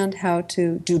understand how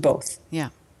to do both. Yeah.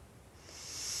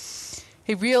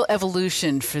 A real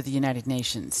evolution for the United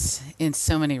Nations in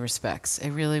so many respects.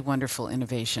 A really wonderful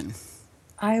innovation.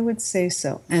 I would say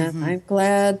so. And I'm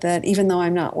glad that even though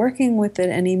I'm not working with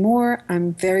it anymore,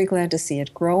 I'm very glad to see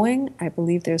it growing. I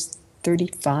believe there's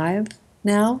 35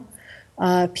 now,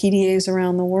 PDAs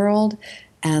around the world,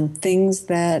 and things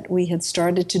that we had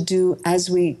started to do as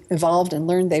we evolved and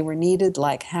learned they were needed,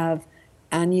 like have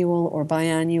annual or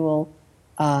biannual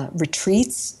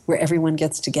retreats where everyone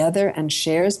gets together and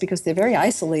shares, because they're very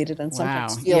isolated and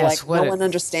sometimes feel like no one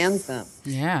understands them.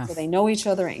 Yeah. So they know each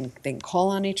other and they can call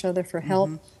on each other for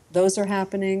help. Those are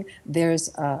happening. There's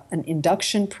an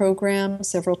induction program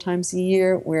several times a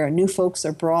year where new folks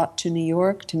are brought to New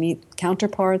York to meet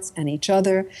counterparts and each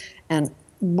other. And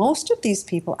most of these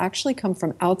people actually come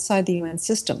from outside the UN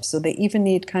system, so they even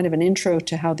need kind of an intro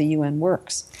to how the UN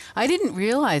works. I didn't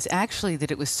realize actually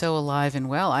that it was so alive and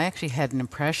well. I actually had an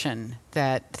impression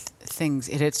that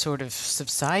it had sort of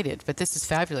subsided, but this is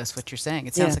fabulous what you're saying.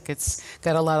 It sounds like it's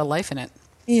got a lot of life in it.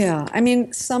 Yeah, I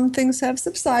mean, some things have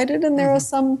subsided and there are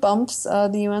some bumps.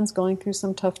 The UN's going through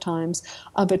some tough times,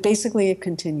 but basically it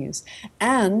continues.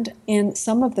 And in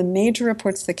some of the major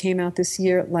reports that came out this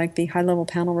year, like the high-level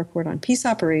panel report on peace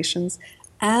operations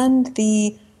and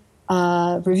the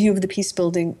review of the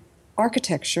peace-building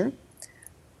architecture,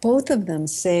 both of them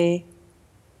say,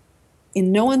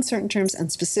 in no uncertain terms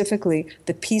and specifically,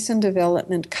 the peace and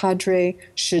development cadre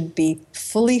should be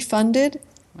fully funded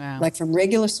Wow. Like from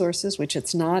regular sources, which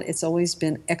it's not. It's always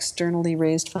been externally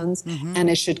raised funds, and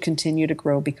it should continue to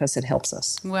grow because it helps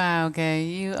us. Wow, Gay,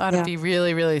 you ought to be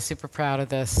really, really super proud of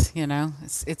this. You know,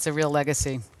 it's a real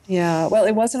legacy. Yeah, well,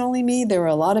 it wasn't only me. There were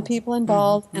a lot of people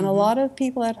involved, and a lot of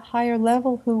people at higher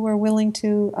level who were willing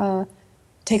to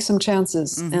take some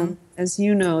chances. And as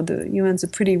you know, the UN's a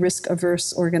pretty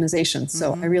risk-averse organization,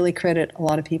 so I really credit a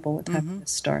lot of people with having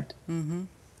this start.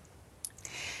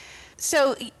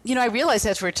 So, you know, I realized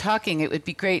as we're talking, it would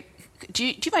be great. Do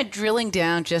you mind drilling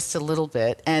down just a little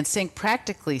bit and saying,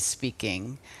 practically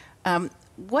speaking,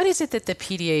 what is it that the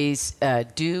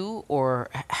PDAs do or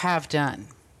have done?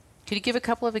 Could you give a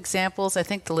couple of examples? I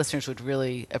think the listeners would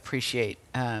really appreciate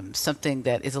something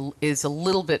that is a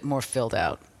little bit more filled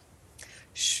out.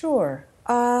 Sure.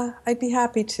 I'd be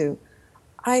happy to.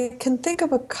 I can think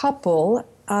of a couple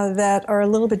that are a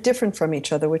little bit different from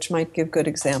each other, which might give good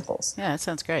examples. Yeah, that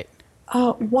sounds great.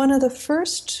 One of the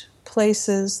first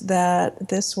places that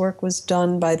this work was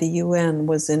done by the UN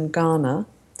was in Ghana,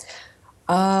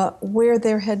 where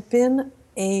there had been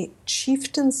a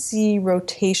chieftaincy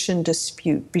rotation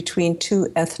dispute between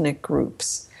two ethnic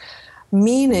groups,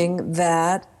 meaning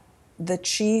that the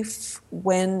chief,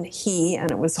 when he,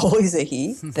 and it was always a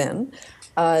he then,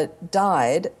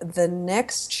 died, the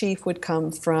next chief would come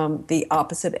from the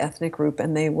opposite ethnic group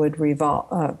and they would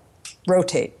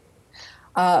rotate.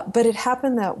 But it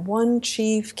happened that one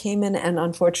chief came in and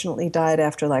unfortunately died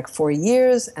after like 4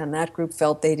 years, and that group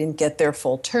felt they didn't get their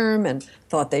full term and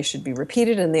thought they should be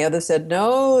repeated, and the other said,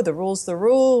 no, the rule's the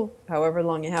rule. However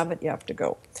long you have it, you have to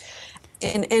go.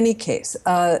 In any case,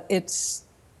 it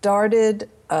started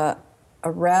a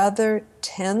rather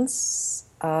tense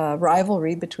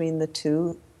rivalry between the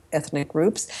two ethnic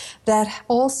groups that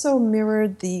also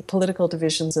mirrored the political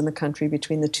divisions in the country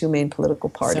between the two main political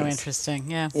parties. So interesting,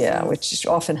 yeah. Yeah, which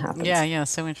often happens. Yeah,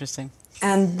 so interesting.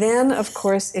 And then, of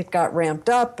course, it got ramped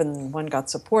up, and one got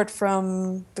support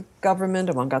from the government,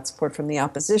 and one got support from the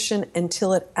opposition,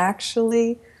 until it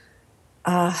actually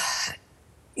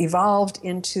evolved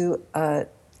into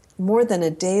more than a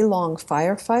day-long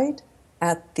firefight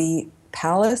at the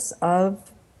palace of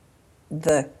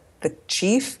the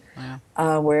chief.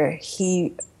 Wow. Where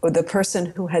the person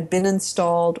who had been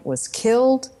installed was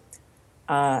killed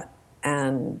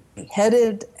and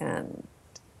beheaded, and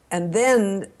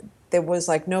then there was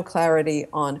like no clarity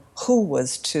on who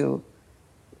was to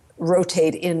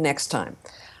rotate in next time.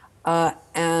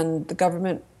 And the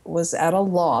government was at a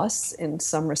loss in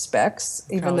some respects,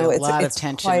 even though it's a lot of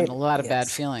tension and a lot of bad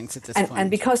feelings at this point. And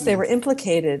because they were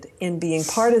implicated in being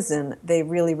partisan, they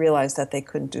really realized that they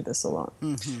couldn't do this alone.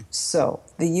 So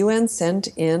the UN sent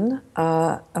in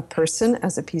a person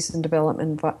as a peace and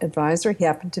development advisor. He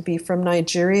happened to be from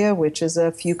Nigeria, which is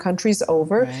a few countries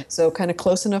over, so kind of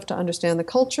close enough to understand the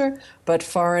culture, but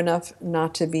far enough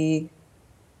not to be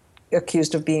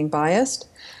accused of being biased.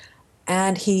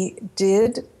 And he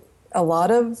did a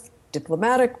lot of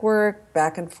diplomatic work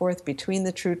back and forth between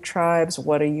the two tribes.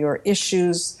 What are your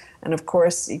issues? And of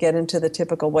course, you get into the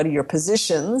typical, what are your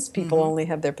positions? People only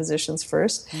have their positions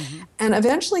first. And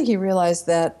eventually he realized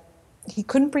that he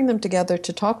couldn't bring them together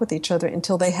to talk with each other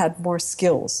until they had more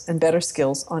skills and better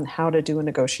skills on how to do a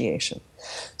negotiation.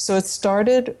 So it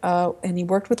started, and he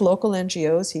worked with local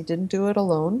NGOs. He didn't do it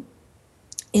alone,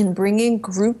 in bringing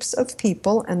groups of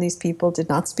people, and these people did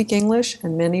not speak English,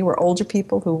 and many were older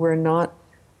people who were not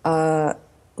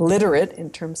literate in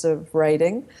terms of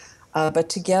writing, but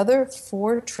together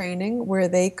for training where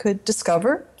they could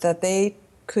discover that they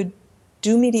could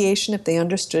do mediation if they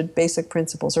understood basic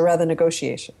principles, or rather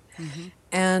negotiation.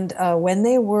 And when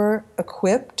they were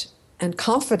equipped and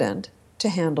confident to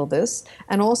handle this,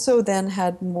 and also then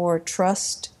had more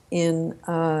trust in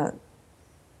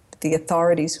the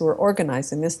authorities who were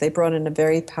organizing this, they brought in a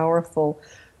very powerful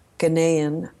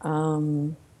Ghanaian,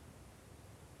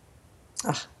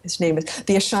 his name is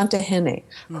the Ashanti-Hene,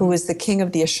 who is the king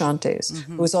of the Ashantes,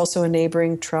 who is also a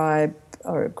neighboring tribe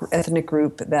or ethnic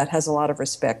group that has a lot of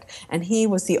respect. And he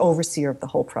was the overseer of the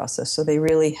whole process, so they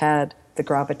really had the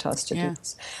gravitas to do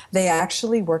this. They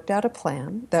actually worked out a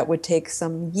plan that would take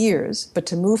some years, but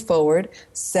to move forward,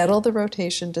 settle the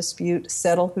rotation dispute,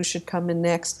 settle who should come in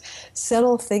next,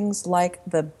 settle things like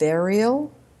the burial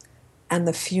and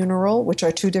the funeral, which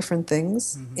are two different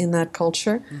things in that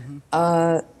culture,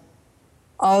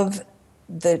 of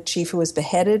the chief who was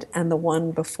beheaded and the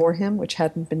one before him, which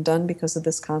hadn't been done because of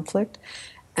this conflict.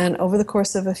 And over the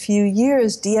course of a few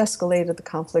years, de-escalated the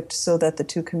conflict so that the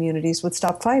two communities would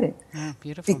stop fighting.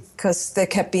 Beautiful. Because there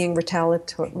kept being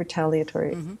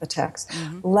retaliatory attacks.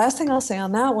 The last thing I'll say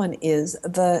on that one is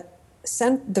the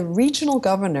the regional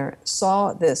governor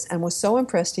saw this and was so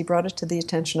impressed he brought it to the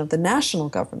attention of the national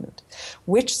government,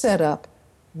 which set up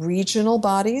regional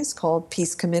bodies called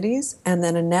peace committees and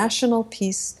then a national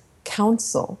peace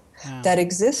council that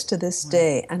exists to this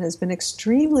day and has been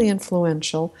extremely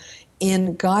influential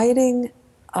in guiding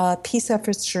peace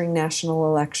efforts during national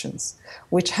elections,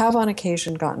 which have on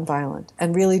occasion gotten violent,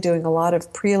 and really doing a lot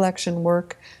of pre-election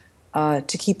work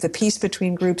to keep the peace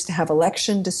between groups, to have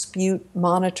election dispute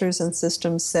monitors and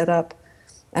systems set up,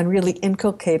 and really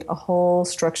inculcate a whole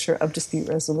structure of dispute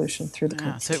resolution through the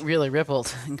country. So it really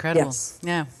rippled. Incredible. Yes.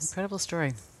 Yeah, incredible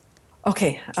story.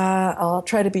 Okay, I'll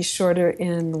try to be shorter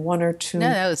in one or two.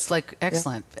 No, it's like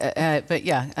excellent. But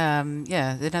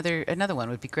another one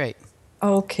would be great.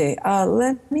 Okay,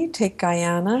 let me take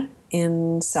Guyana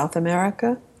in South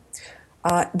America,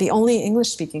 the only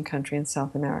English-speaking country in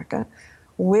South America,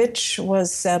 which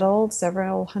was settled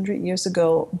several hundred years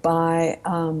ago by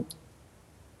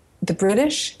the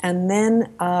British and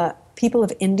then people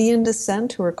of Indian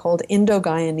descent who are called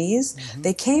Indo-Guyanese. Mm-hmm.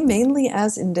 They came mainly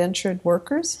as indentured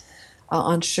workers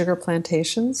on sugar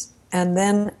plantations, and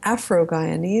then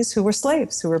Afro-Guyanese who were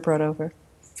slaves who were brought over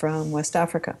from West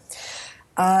Africa.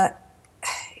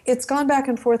 It's gone back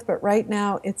and forth, but right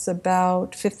now it's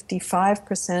about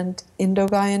 55%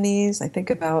 Indo-Guyanese, I think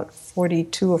about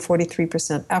 42 or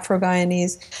 43%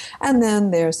 Afro-Guyanese, and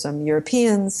then there's some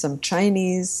Europeans, some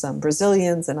Chinese, some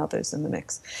Brazilians, and others in the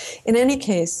mix. In any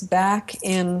case, back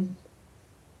in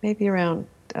maybe around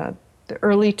the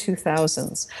early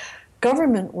 2000s,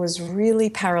 government was really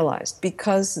paralyzed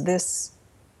because this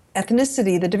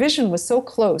ethnicity, the division was so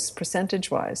close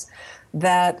percentage-wise,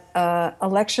 that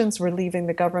elections were leaving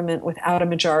the government without a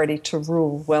majority to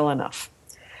rule well enough.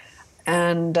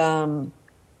 And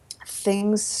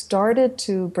things started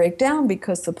to break down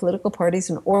because the political parties,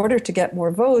 in order to get more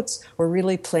votes, were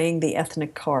really playing the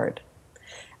ethnic card.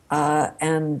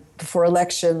 And before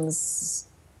elections,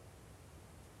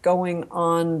 going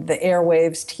on the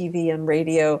airwaves, TV and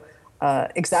radio,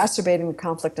 exacerbating the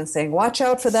conflict and saying, watch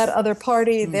out for that other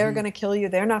party, they're going to kill you,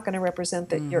 they're not going to represent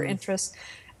your interests.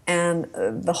 And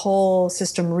the whole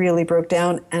system really broke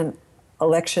down, and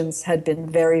elections had been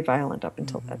very violent up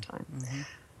until that time.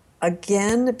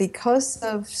 Again, because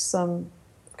of some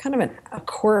kind of a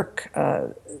quirk,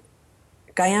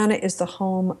 Guyana is the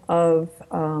home of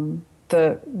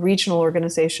the regional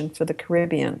organization for the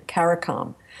Caribbean,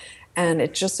 CARICOM. And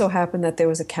it just so happened that there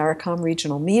was a CARICOM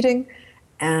regional meeting,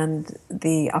 and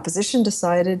the opposition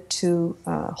decided to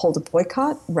hold a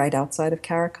boycott right outside of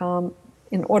CARICOM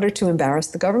in order to embarrass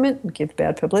the government and give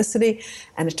bad publicity.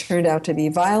 And it turned out to be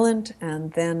violent,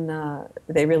 and then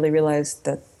they really realized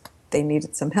that they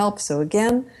needed some help. So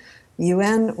again,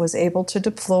 UN was able to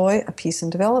deploy a peace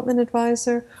and development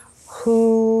advisor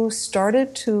who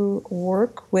started to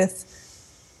work with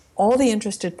all the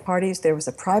interested parties. There was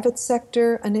a private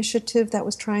sector initiative that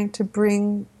was trying to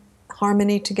bring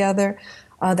harmony together.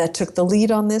 That took the lead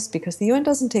on this, because the UN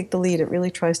doesn't take the lead. It really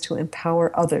tries to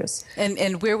empower others.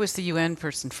 And where was the UN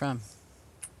person from?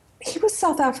 He was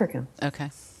South African. Okay.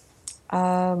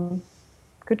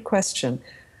 Good question.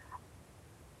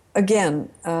 Again,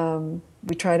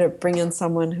 we try to bring in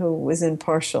someone who was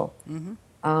impartial.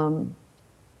 In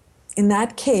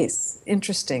that case,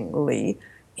 interestingly,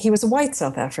 he was a white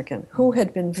South African who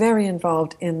had been very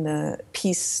involved in the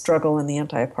peace struggle and the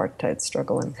anti-apartheid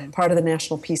struggle and part of the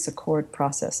National Peace Accord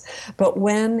process. But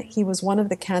when he was one of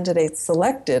the candidates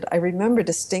selected, I remember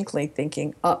distinctly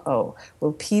thinking,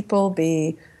 will people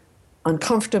be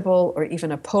uncomfortable or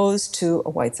even opposed to a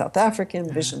white South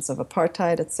African, visions of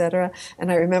apartheid, etc.?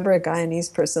 And I remember a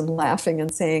Guyanese person laughing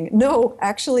and saying, no,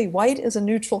 actually, white is a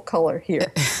neutral color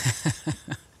here.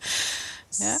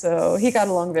 Yeah. So he got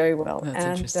along very well.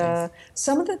 That's and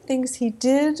some of the things he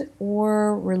did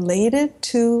were related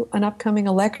to an upcoming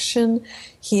election.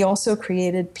 He also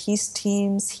created peace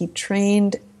teams. He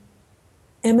trained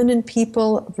eminent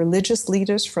people, religious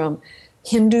leaders from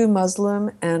Hindu,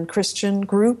 Muslim, and Christian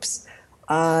groups,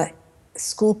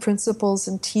 school principals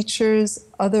and teachers,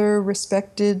 other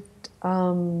respected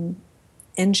NGO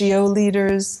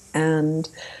leaders, and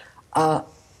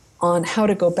on how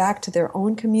to go back to their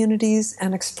own communities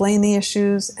and explain the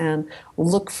issues and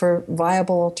look for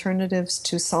viable alternatives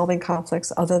to solving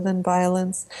conflicts other than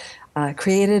violence.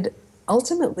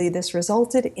 Ultimately, this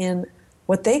resulted in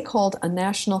what they called a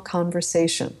national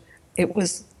conversation. It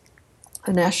was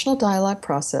a national dialogue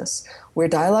process where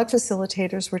dialogue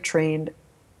facilitators were trained.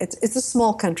 It's a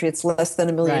small country. It's less than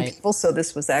 1 million people, so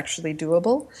this was actually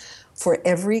doable for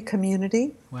every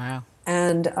community. Wow.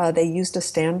 And they used a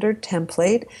standard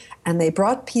template, and they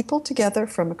brought people together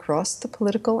from across the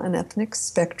political and ethnic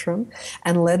spectrum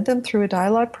and led them through a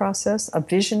dialogue process, a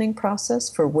visioning process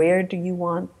for where do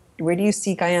you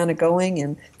see Guyana going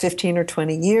in 15 or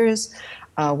 20 years?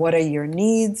 What are your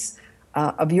needs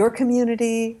of your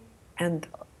community? And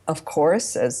of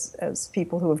course, as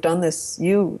people who have done this,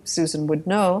 you, Susan, would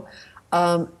know,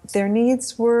 their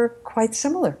needs were quite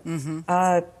similar.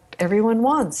 Everyone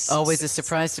wants. Always a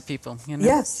surprise to people, you know?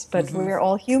 Yes, but we're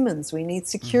all humans. We need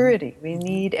security. We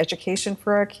need education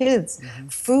for our kids,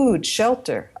 food,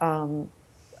 shelter,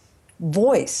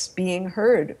 voice, being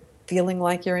heard, feeling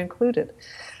like you're included.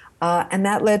 And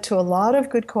that led to a lot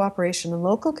of good cooperation in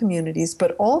local communities,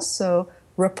 but also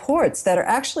reports that are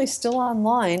actually still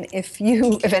online. If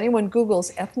anyone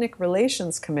Googles Ethnic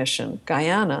Relations Commission,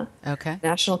 Guyana,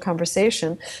 National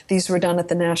Conversation, these were done at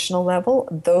the national level.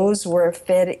 Those were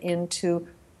fed into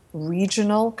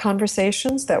regional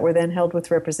conversations that were then held with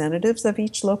representatives of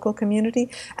each local community,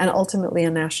 and ultimately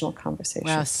a national conversation.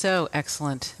 Wow, so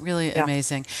excellent, really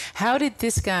amazing. How did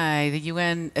this guy, the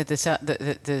UN,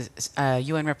 the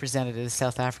UN representative, the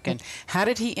South African, how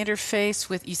did he interface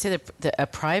with? You said a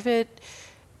private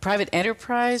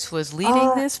enterprise was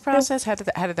leading this process. How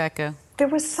did that go? There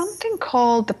was something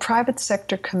called the Private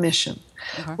Sector Commission,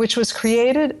 which was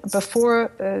created before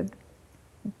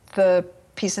the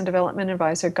Peace and Development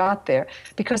Advisor got there,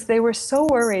 because they were so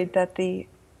worried that the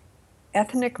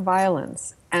ethnic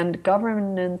violence and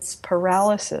governance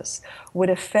paralysis would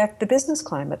affect the business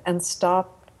climate and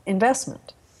stop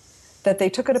investment, that they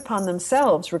took it upon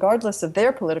themselves, regardless of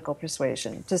their political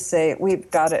persuasion, to say, we've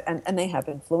got it, and they have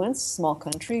influence, small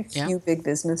country, few big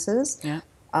businesses.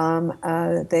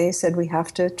 They said, we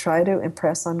have to try to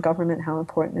impress on government how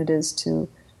important it is to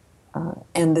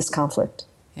end this conflict.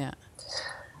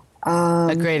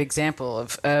 A great example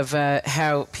of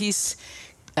how peace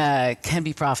can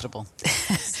be profitable.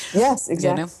 Yes,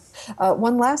 exactly. You know?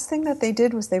 One last thing that they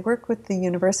did was they worked with the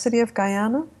University of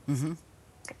Guyana,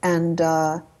 and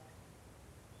I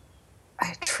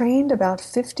trained about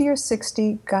 50 or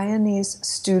 60 Guyanese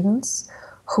students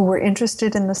who were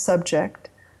interested in the subject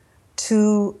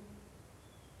to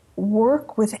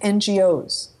work with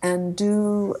NGOs and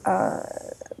do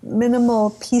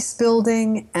minimal peace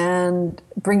building and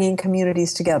bringing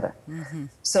communities together,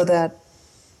 so that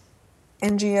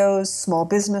NGOs, small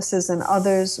businesses, and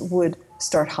others would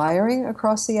start hiring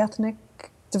across the ethnic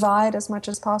divide as much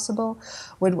as possible.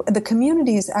 The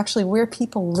community is actually where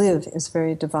people live is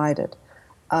very divided,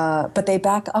 but they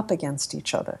back up against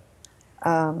each other.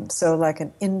 So like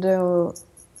an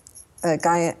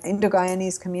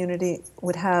Indo-Guyanese community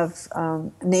would have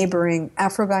neighboring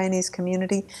Afro-Guyanese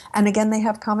community, and again they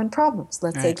have common problems.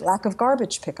 Let's say lack of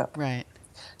garbage pickup.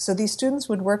 So these students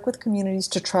would work with communities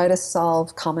to try to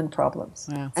solve common problems,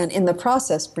 and in the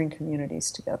process bring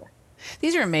communities together.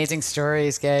 These are amazing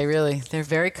stories, Gay, really. They're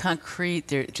very concrete.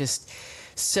 They're just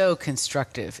so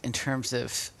constructive in terms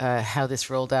of how this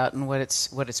rolled out and what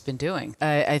it's been doing.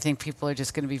 I think people are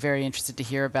just going to be very interested to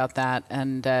hear about that.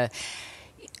 And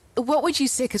what would you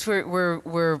say? Because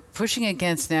we're pushing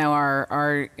against now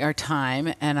our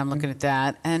time, and I'm looking at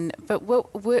that. But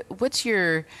what's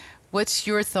your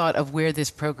thought of where this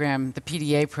program, the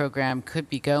PDA program, could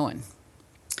be going?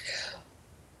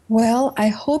 Well, I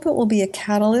hope it will be a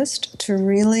catalyst to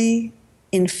really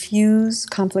infuse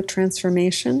conflict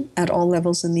transformation at all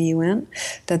levels in the UN,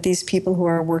 that these people who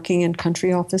are working in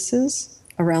country offices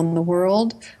around the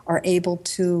world are able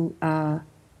to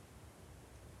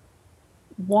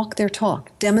walk their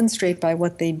talk, demonstrate by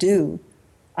what they do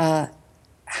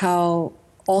how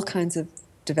all kinds of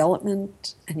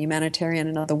development and humanitarian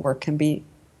and other work can be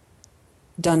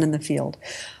done in the field.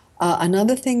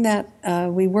 Another thing that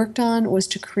we worked on was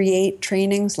to create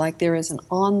trainings, like there is an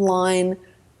online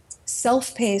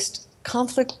self-paced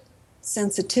conflict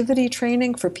sensitivity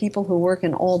training for people who work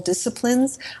in all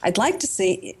disciplines. I'd like to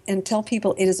say and tell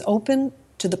people it is open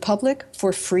to the public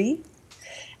for free,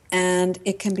 and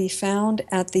it can be found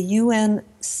at the UN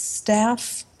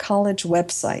Staff College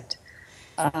website.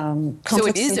 So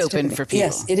it is open for people?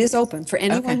 Yes, it is open for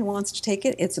anyone who wants to take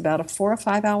it. It's about a 4 or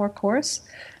 5 hour course.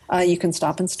 You can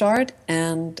stop and start,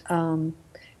 and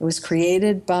it was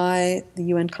created by the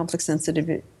UN Conflict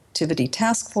Sensitivity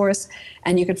Task Force,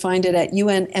 and you can find it at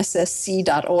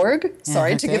unssc.org.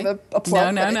 Sorry to give a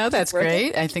plug. No, that's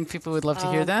great. I think people would love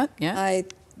to hear that. Yeah.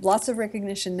 Lots of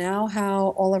recognition now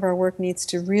how all of our work needs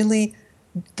to really,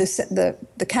 the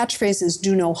catchphrase is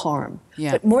do no harm.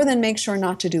 Yeah. But more than make sure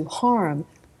not to do harm,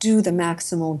 do the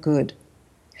maximal good.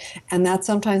 And that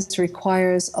sometimes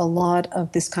requires a lot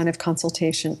of this kind of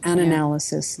consultation and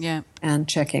analysis and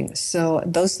checking. So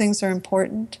those things are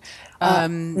important.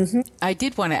 I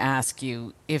did want to ask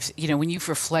you if, when you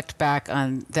reflect back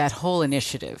on that whole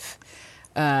initiative,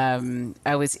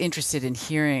 I was interested in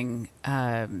hearing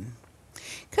kind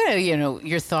of,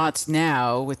 your thoughts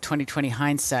now with 2020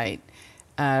 hindsight,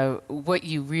 what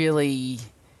you really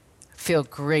feel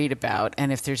great about,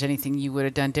 and if there's anything you would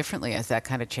have done differently as that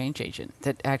kind of change agent,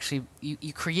 that actually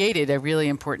you created a really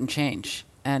important change,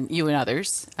 and you and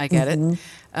others, I get it.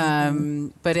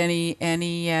 But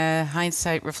any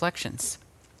hindsight reflections?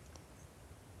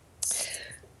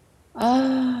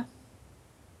 I'm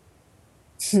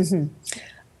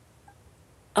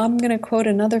going to quote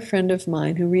another friend of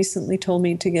mine who recently told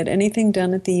me to get anything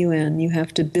done at the UN, you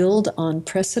have to build on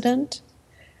precedent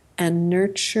and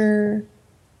nurture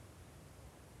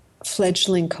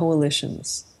fledgling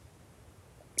coalitions.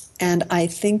 And I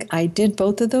think I did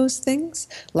both of those things.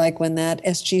 Like when that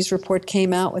SG's report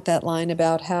came out with that line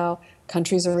about how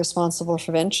countries are responsible for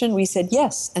prevention, we said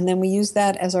yes. And then we used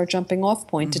that as our jumping off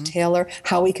point to tailor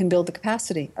how we can build the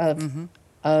capacity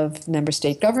of member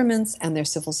state governments and their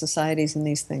civil societies and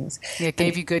these things. Yeah, it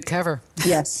gave you good cover.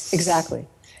 Yes, exactly.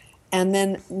 And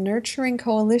then nurturing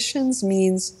coalitions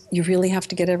means you really have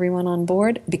to get everyone on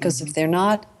board, because if they're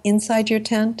not inside your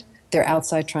tent, they're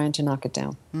outside trying to knock it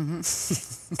down.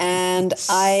 And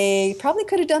I probably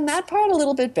could have done that part a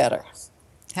little bit better.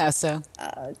 How so?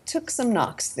 Took some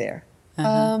knocks there.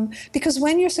 Because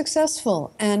when you're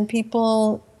successful and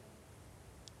people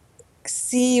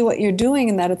see what you're doing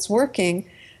and that it's working,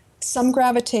 some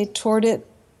gravitate toward it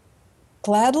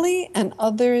gladly, and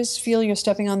others feel you're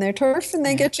stepping on their turf, and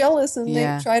they get jealous, and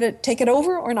they try to take it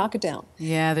over or knock it down.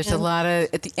 Yeah, there's a lot of,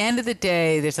 at the end of the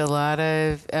day, there's a lot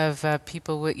of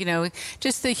people with,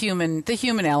 just the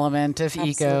human element of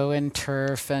ego and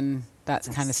turf and that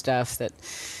kind of stuff that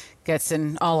gets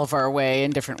in all of our way in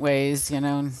different ways,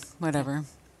 and whatever.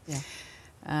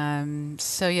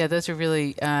 So yeah, those are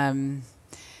really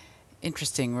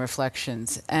interesting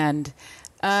reflections. And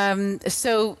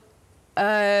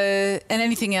and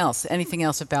anything else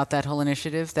about that whole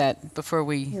initiative that before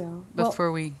we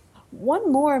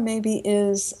one more maybe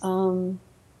is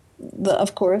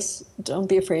of course, don't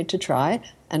be afraid to try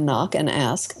and knock and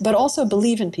ask, but also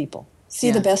believe in people.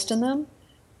 See the best in them,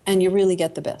 and you really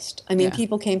get the best. I mean,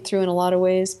 people came through in a lot of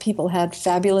ways. People had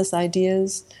fabulous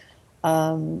ideas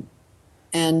and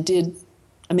did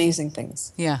amazing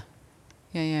things. Yeah.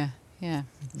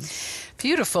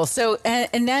 Beautiful. So,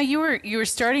 and now you were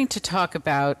starting to talk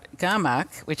about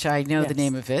GAAMAC, which I know the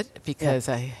name of it because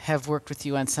I have worked with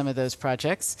you on some of those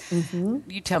projects.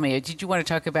 You tell me, did you want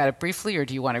to talk about it briefly, or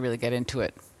do you want to really get into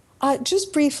it?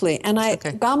 Just briefly. And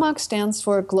GAAMAC stands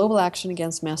for Global Action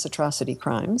Against Mass Atrocity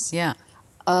Crimes.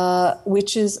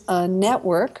 Which is a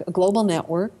network, a global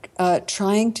network,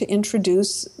 trying to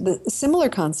introduce the similar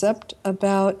concept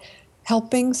about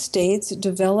helping states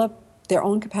develop their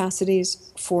own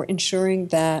capacities for ensuring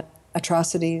that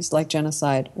atrocities like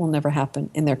genocide will never happen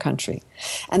in their country.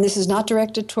 And this is not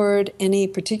directed toward any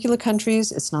particular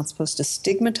countries. It's not supposed to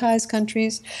stigmatize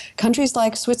countries. Countries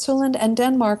like Switzerland and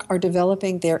Denmark are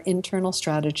developing their internal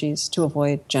strategies to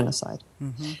avoid genocide,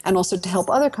 and also to help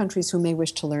other countries who may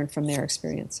wish to learn from their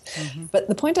experience. But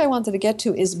the point I wanted to get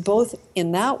to is both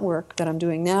in that work that I'm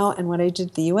doing now and what I did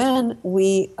at the UN,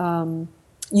 we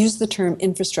use the term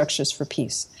infrastructures for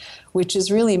peace, which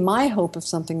is really my hope of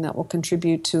something that will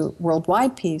contribute to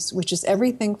worldwide peace, which is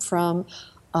everything from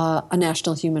a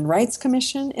National Human Rights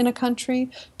Commission in a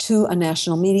country to a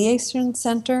National Mediation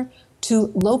Center to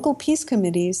local peace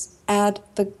committees at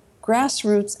the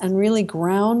grassroots and really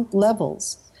ground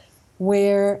levels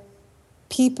where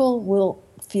people will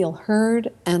feel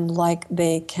heard and like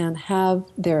they can have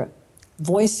their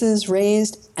voices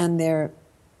raised and their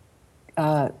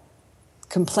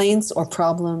complaints or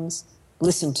problems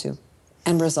listened to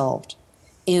and resolved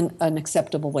in an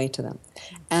acceptable way to them.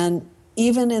 And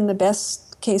even in the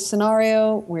best case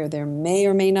scenario where there may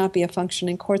or may not be a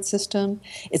functioning court system,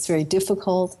 it's very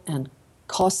difficult and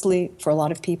costly for a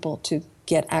lot of people to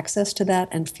get access to that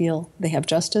and feel they have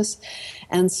justice.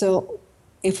 And so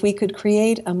if we could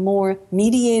create a more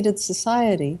mediated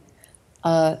society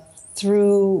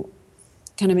through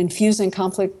kind of infusing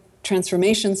conflict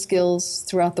transformation skills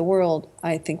throughout the world,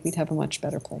 I think we'd have a much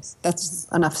better place. That's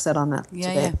enough said on that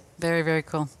today. Very, very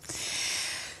cool.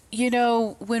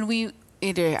 When we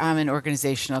I'm an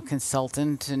organizational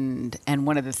consultant, and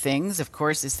one of the things, of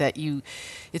course, is that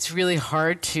it's really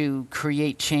hard to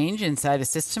create change inside a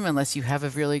system unless you have a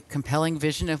really compelling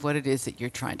vision of what it is that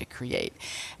you're trying to create.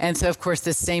 And so, of course,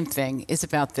 the same thing is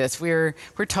about this. We're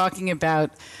talking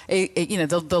about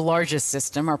the largest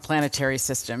system, our planetary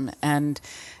system,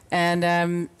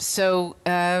 so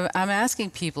I'm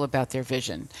asking people about their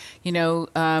vision.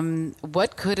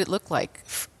 What could it look like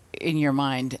in your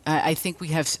mind? I think we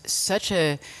have such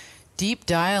a deep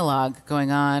dialogue going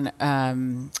on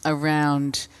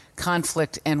around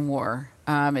conflict and war.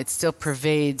 It still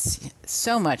pervades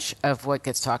so much of what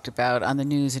gets talked about on the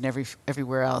news and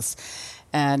everywhere else.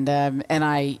 And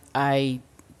I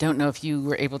don't know if you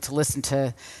were able to listen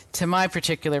to my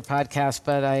particular podcast,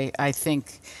 but I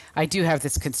think I do have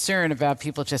this concern about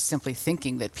people just simply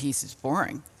thinking that peace is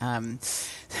boring.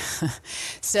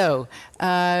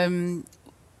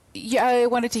 Yeah, I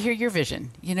wanted to hear your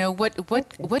vision.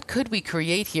 What could we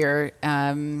create here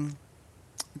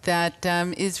that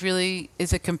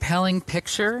is a compelling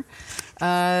picture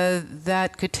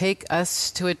that could take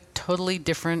us to a totally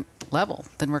different level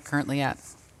than we're currently at?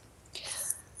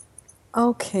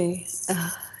 Okay.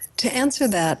 To answer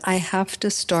that, I have to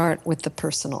start with the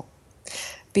personal,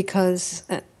 because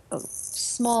a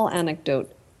small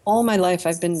anecdote. All my life,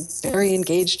 I've been very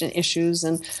engaged in issues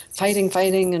and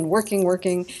fighting, and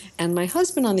working. And my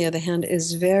husband, on the other hand,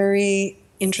 is very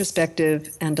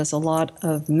introspective and does a lot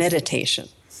of meditation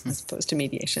as opposed to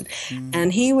mediation.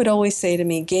 And he would always say to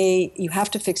me, Gay, you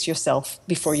have to fix yourself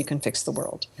before you can fix the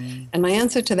world. And my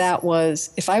answer to that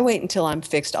was, if I wait until I'm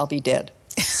fixed, I'll be dead.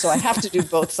 So I have to do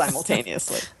both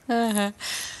simultaneously.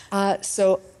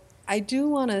 So I do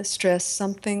want to stress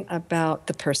something about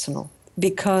the personal,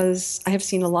 because I have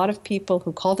seen a lot of people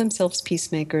who call themselves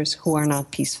peacemakers who are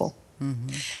not peaceful.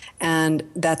 And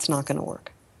that's not going to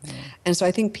work. And so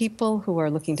I think people who are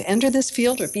looking to enter this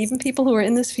field, or even people who are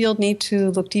in this field, need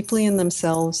to look deeply in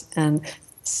themselves and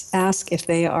ask if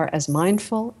they are as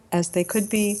mindful as they could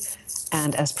be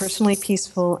and as personally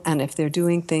peaceful, and if they're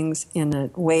doing things in a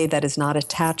way that is not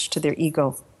attached to their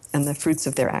ego and the fruits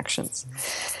of their actions.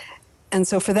 And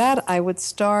so for that, I would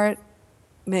start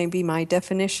maybe my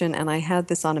definition, and I had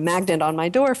this on a magnet on my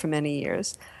door for many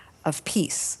years, of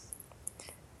peace.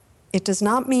 It does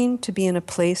not mean to be in a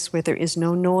place where there is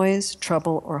no noise,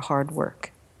 trouble, or hard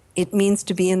work. It means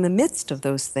to be in the midst of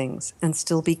those things and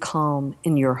still be calm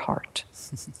in your heart.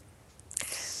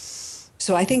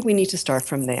 So I think we need to start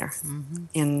from there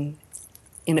in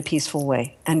a peaceful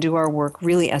way and do our work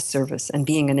really as service and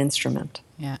being an instrument.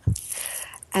 Yeah.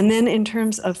 And then in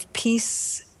terms of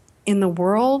peace in the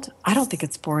world, I don't think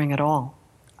it's boring at all.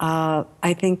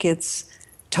 I think it's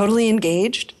totally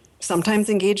engaged, sometimes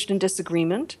engaged in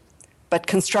disagreement, but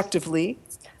constructively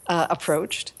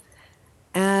approached.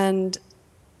 And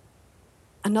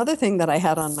another thing that I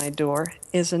had on my door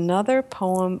is another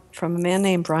poem from a man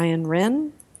named Brian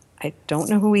Wren. I don't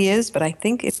know who he is, but I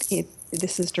think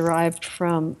this is derived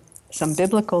from some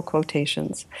biblical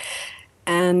quotations.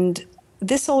 And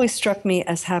this always struck me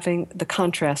as having the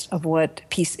contrast of what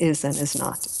peace is and is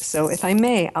not. So if I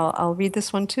may, I'll read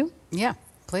this one too. Yeah,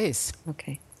 please.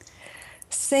 Okay.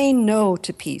 Say no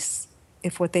to peace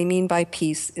if what they mean by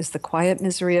peace is the quiet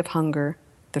misery of hunger,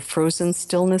 the frozen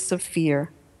stillness of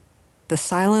fear, the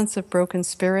silence of broken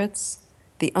spirits,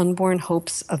 the unborn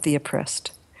hopes of the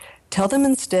oppressed. Tell them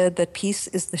instead that peace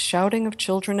is the shouting of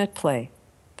children at play,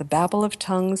 the babble of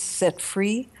tongues set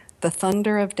free, the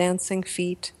thunder of dancing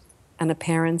feet, and a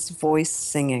parent's voice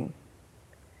singing.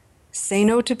 Say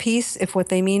no to peace if what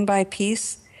they mean by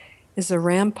peace is a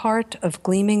rampart of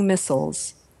gleaming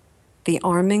missiles, the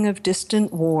arming of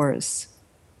distant wars,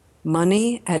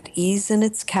 money at ease in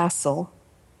its castle,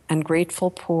 and grateful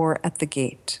poor at the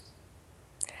gate.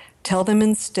 Tell them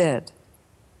instead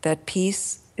that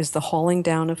peace is the hauling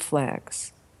down of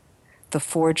flags, the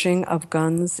forging of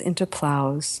guns into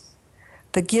plows,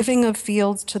 the giving of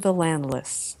fields to the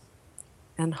landless,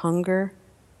 and hunger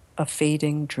a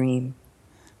fading dream.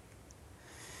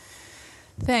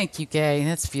 Thank you, Gay.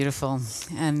 That's beautiful.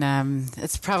 And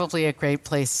it's probably a great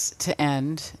place to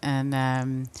end. And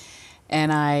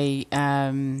I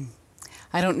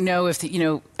don't know if,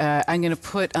 I'm going to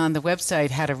put on the website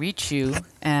how to reach you,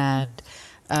 and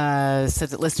so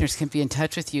that listeners can be in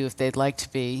touch with you if they'd like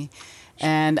to be.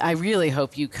 And I really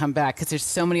hope you come back, because there's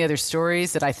so many other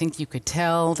stories that I think you could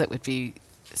tell that would be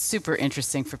super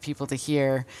interesting for people to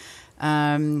hear.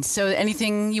 So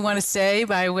anything you want to say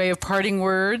by way of parting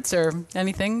words or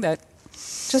anything that...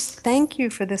 Just thank you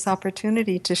for this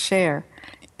opportunity to share,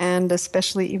 and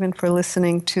especially even for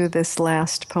listening to this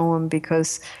last poem,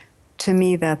 because to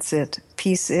me that's it.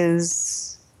 Peace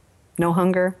is no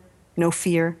hunger, no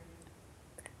fear,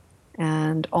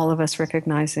 and all of us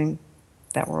recognizing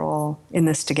that we're all in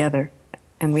this together,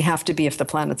 and we have to be if the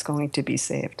planet's going to be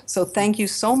saved. So thank you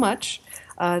so much.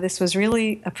 This was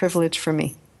really a privilege for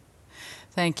me.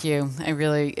 Thank you. I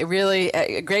really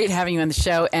great having you on the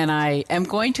show, and I am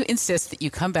going to insist that you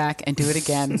come back and do it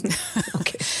again.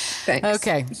 Okay, thanks.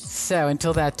 Okay, so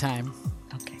until that time.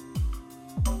 Okay.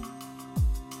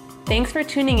 Thanks for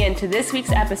tuning in to this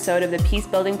week's episode of the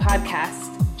Peacebuilding Podcast.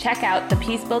 Check out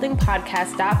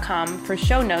thepeacebuildingpodcast.com for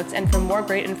show notes and for more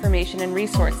great information and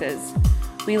resources.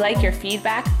 We like your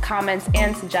feedback, comments,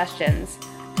 and suggestions.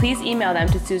 Please email them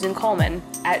to Susan Coleman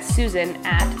at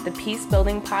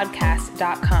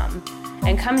susan@thepeacebuildingpodcast.com.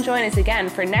 And come join us again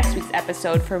for next week's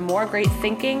episode for more great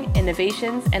thinking,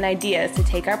 innovations, and ideas to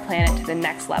take our planet to the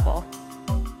next level.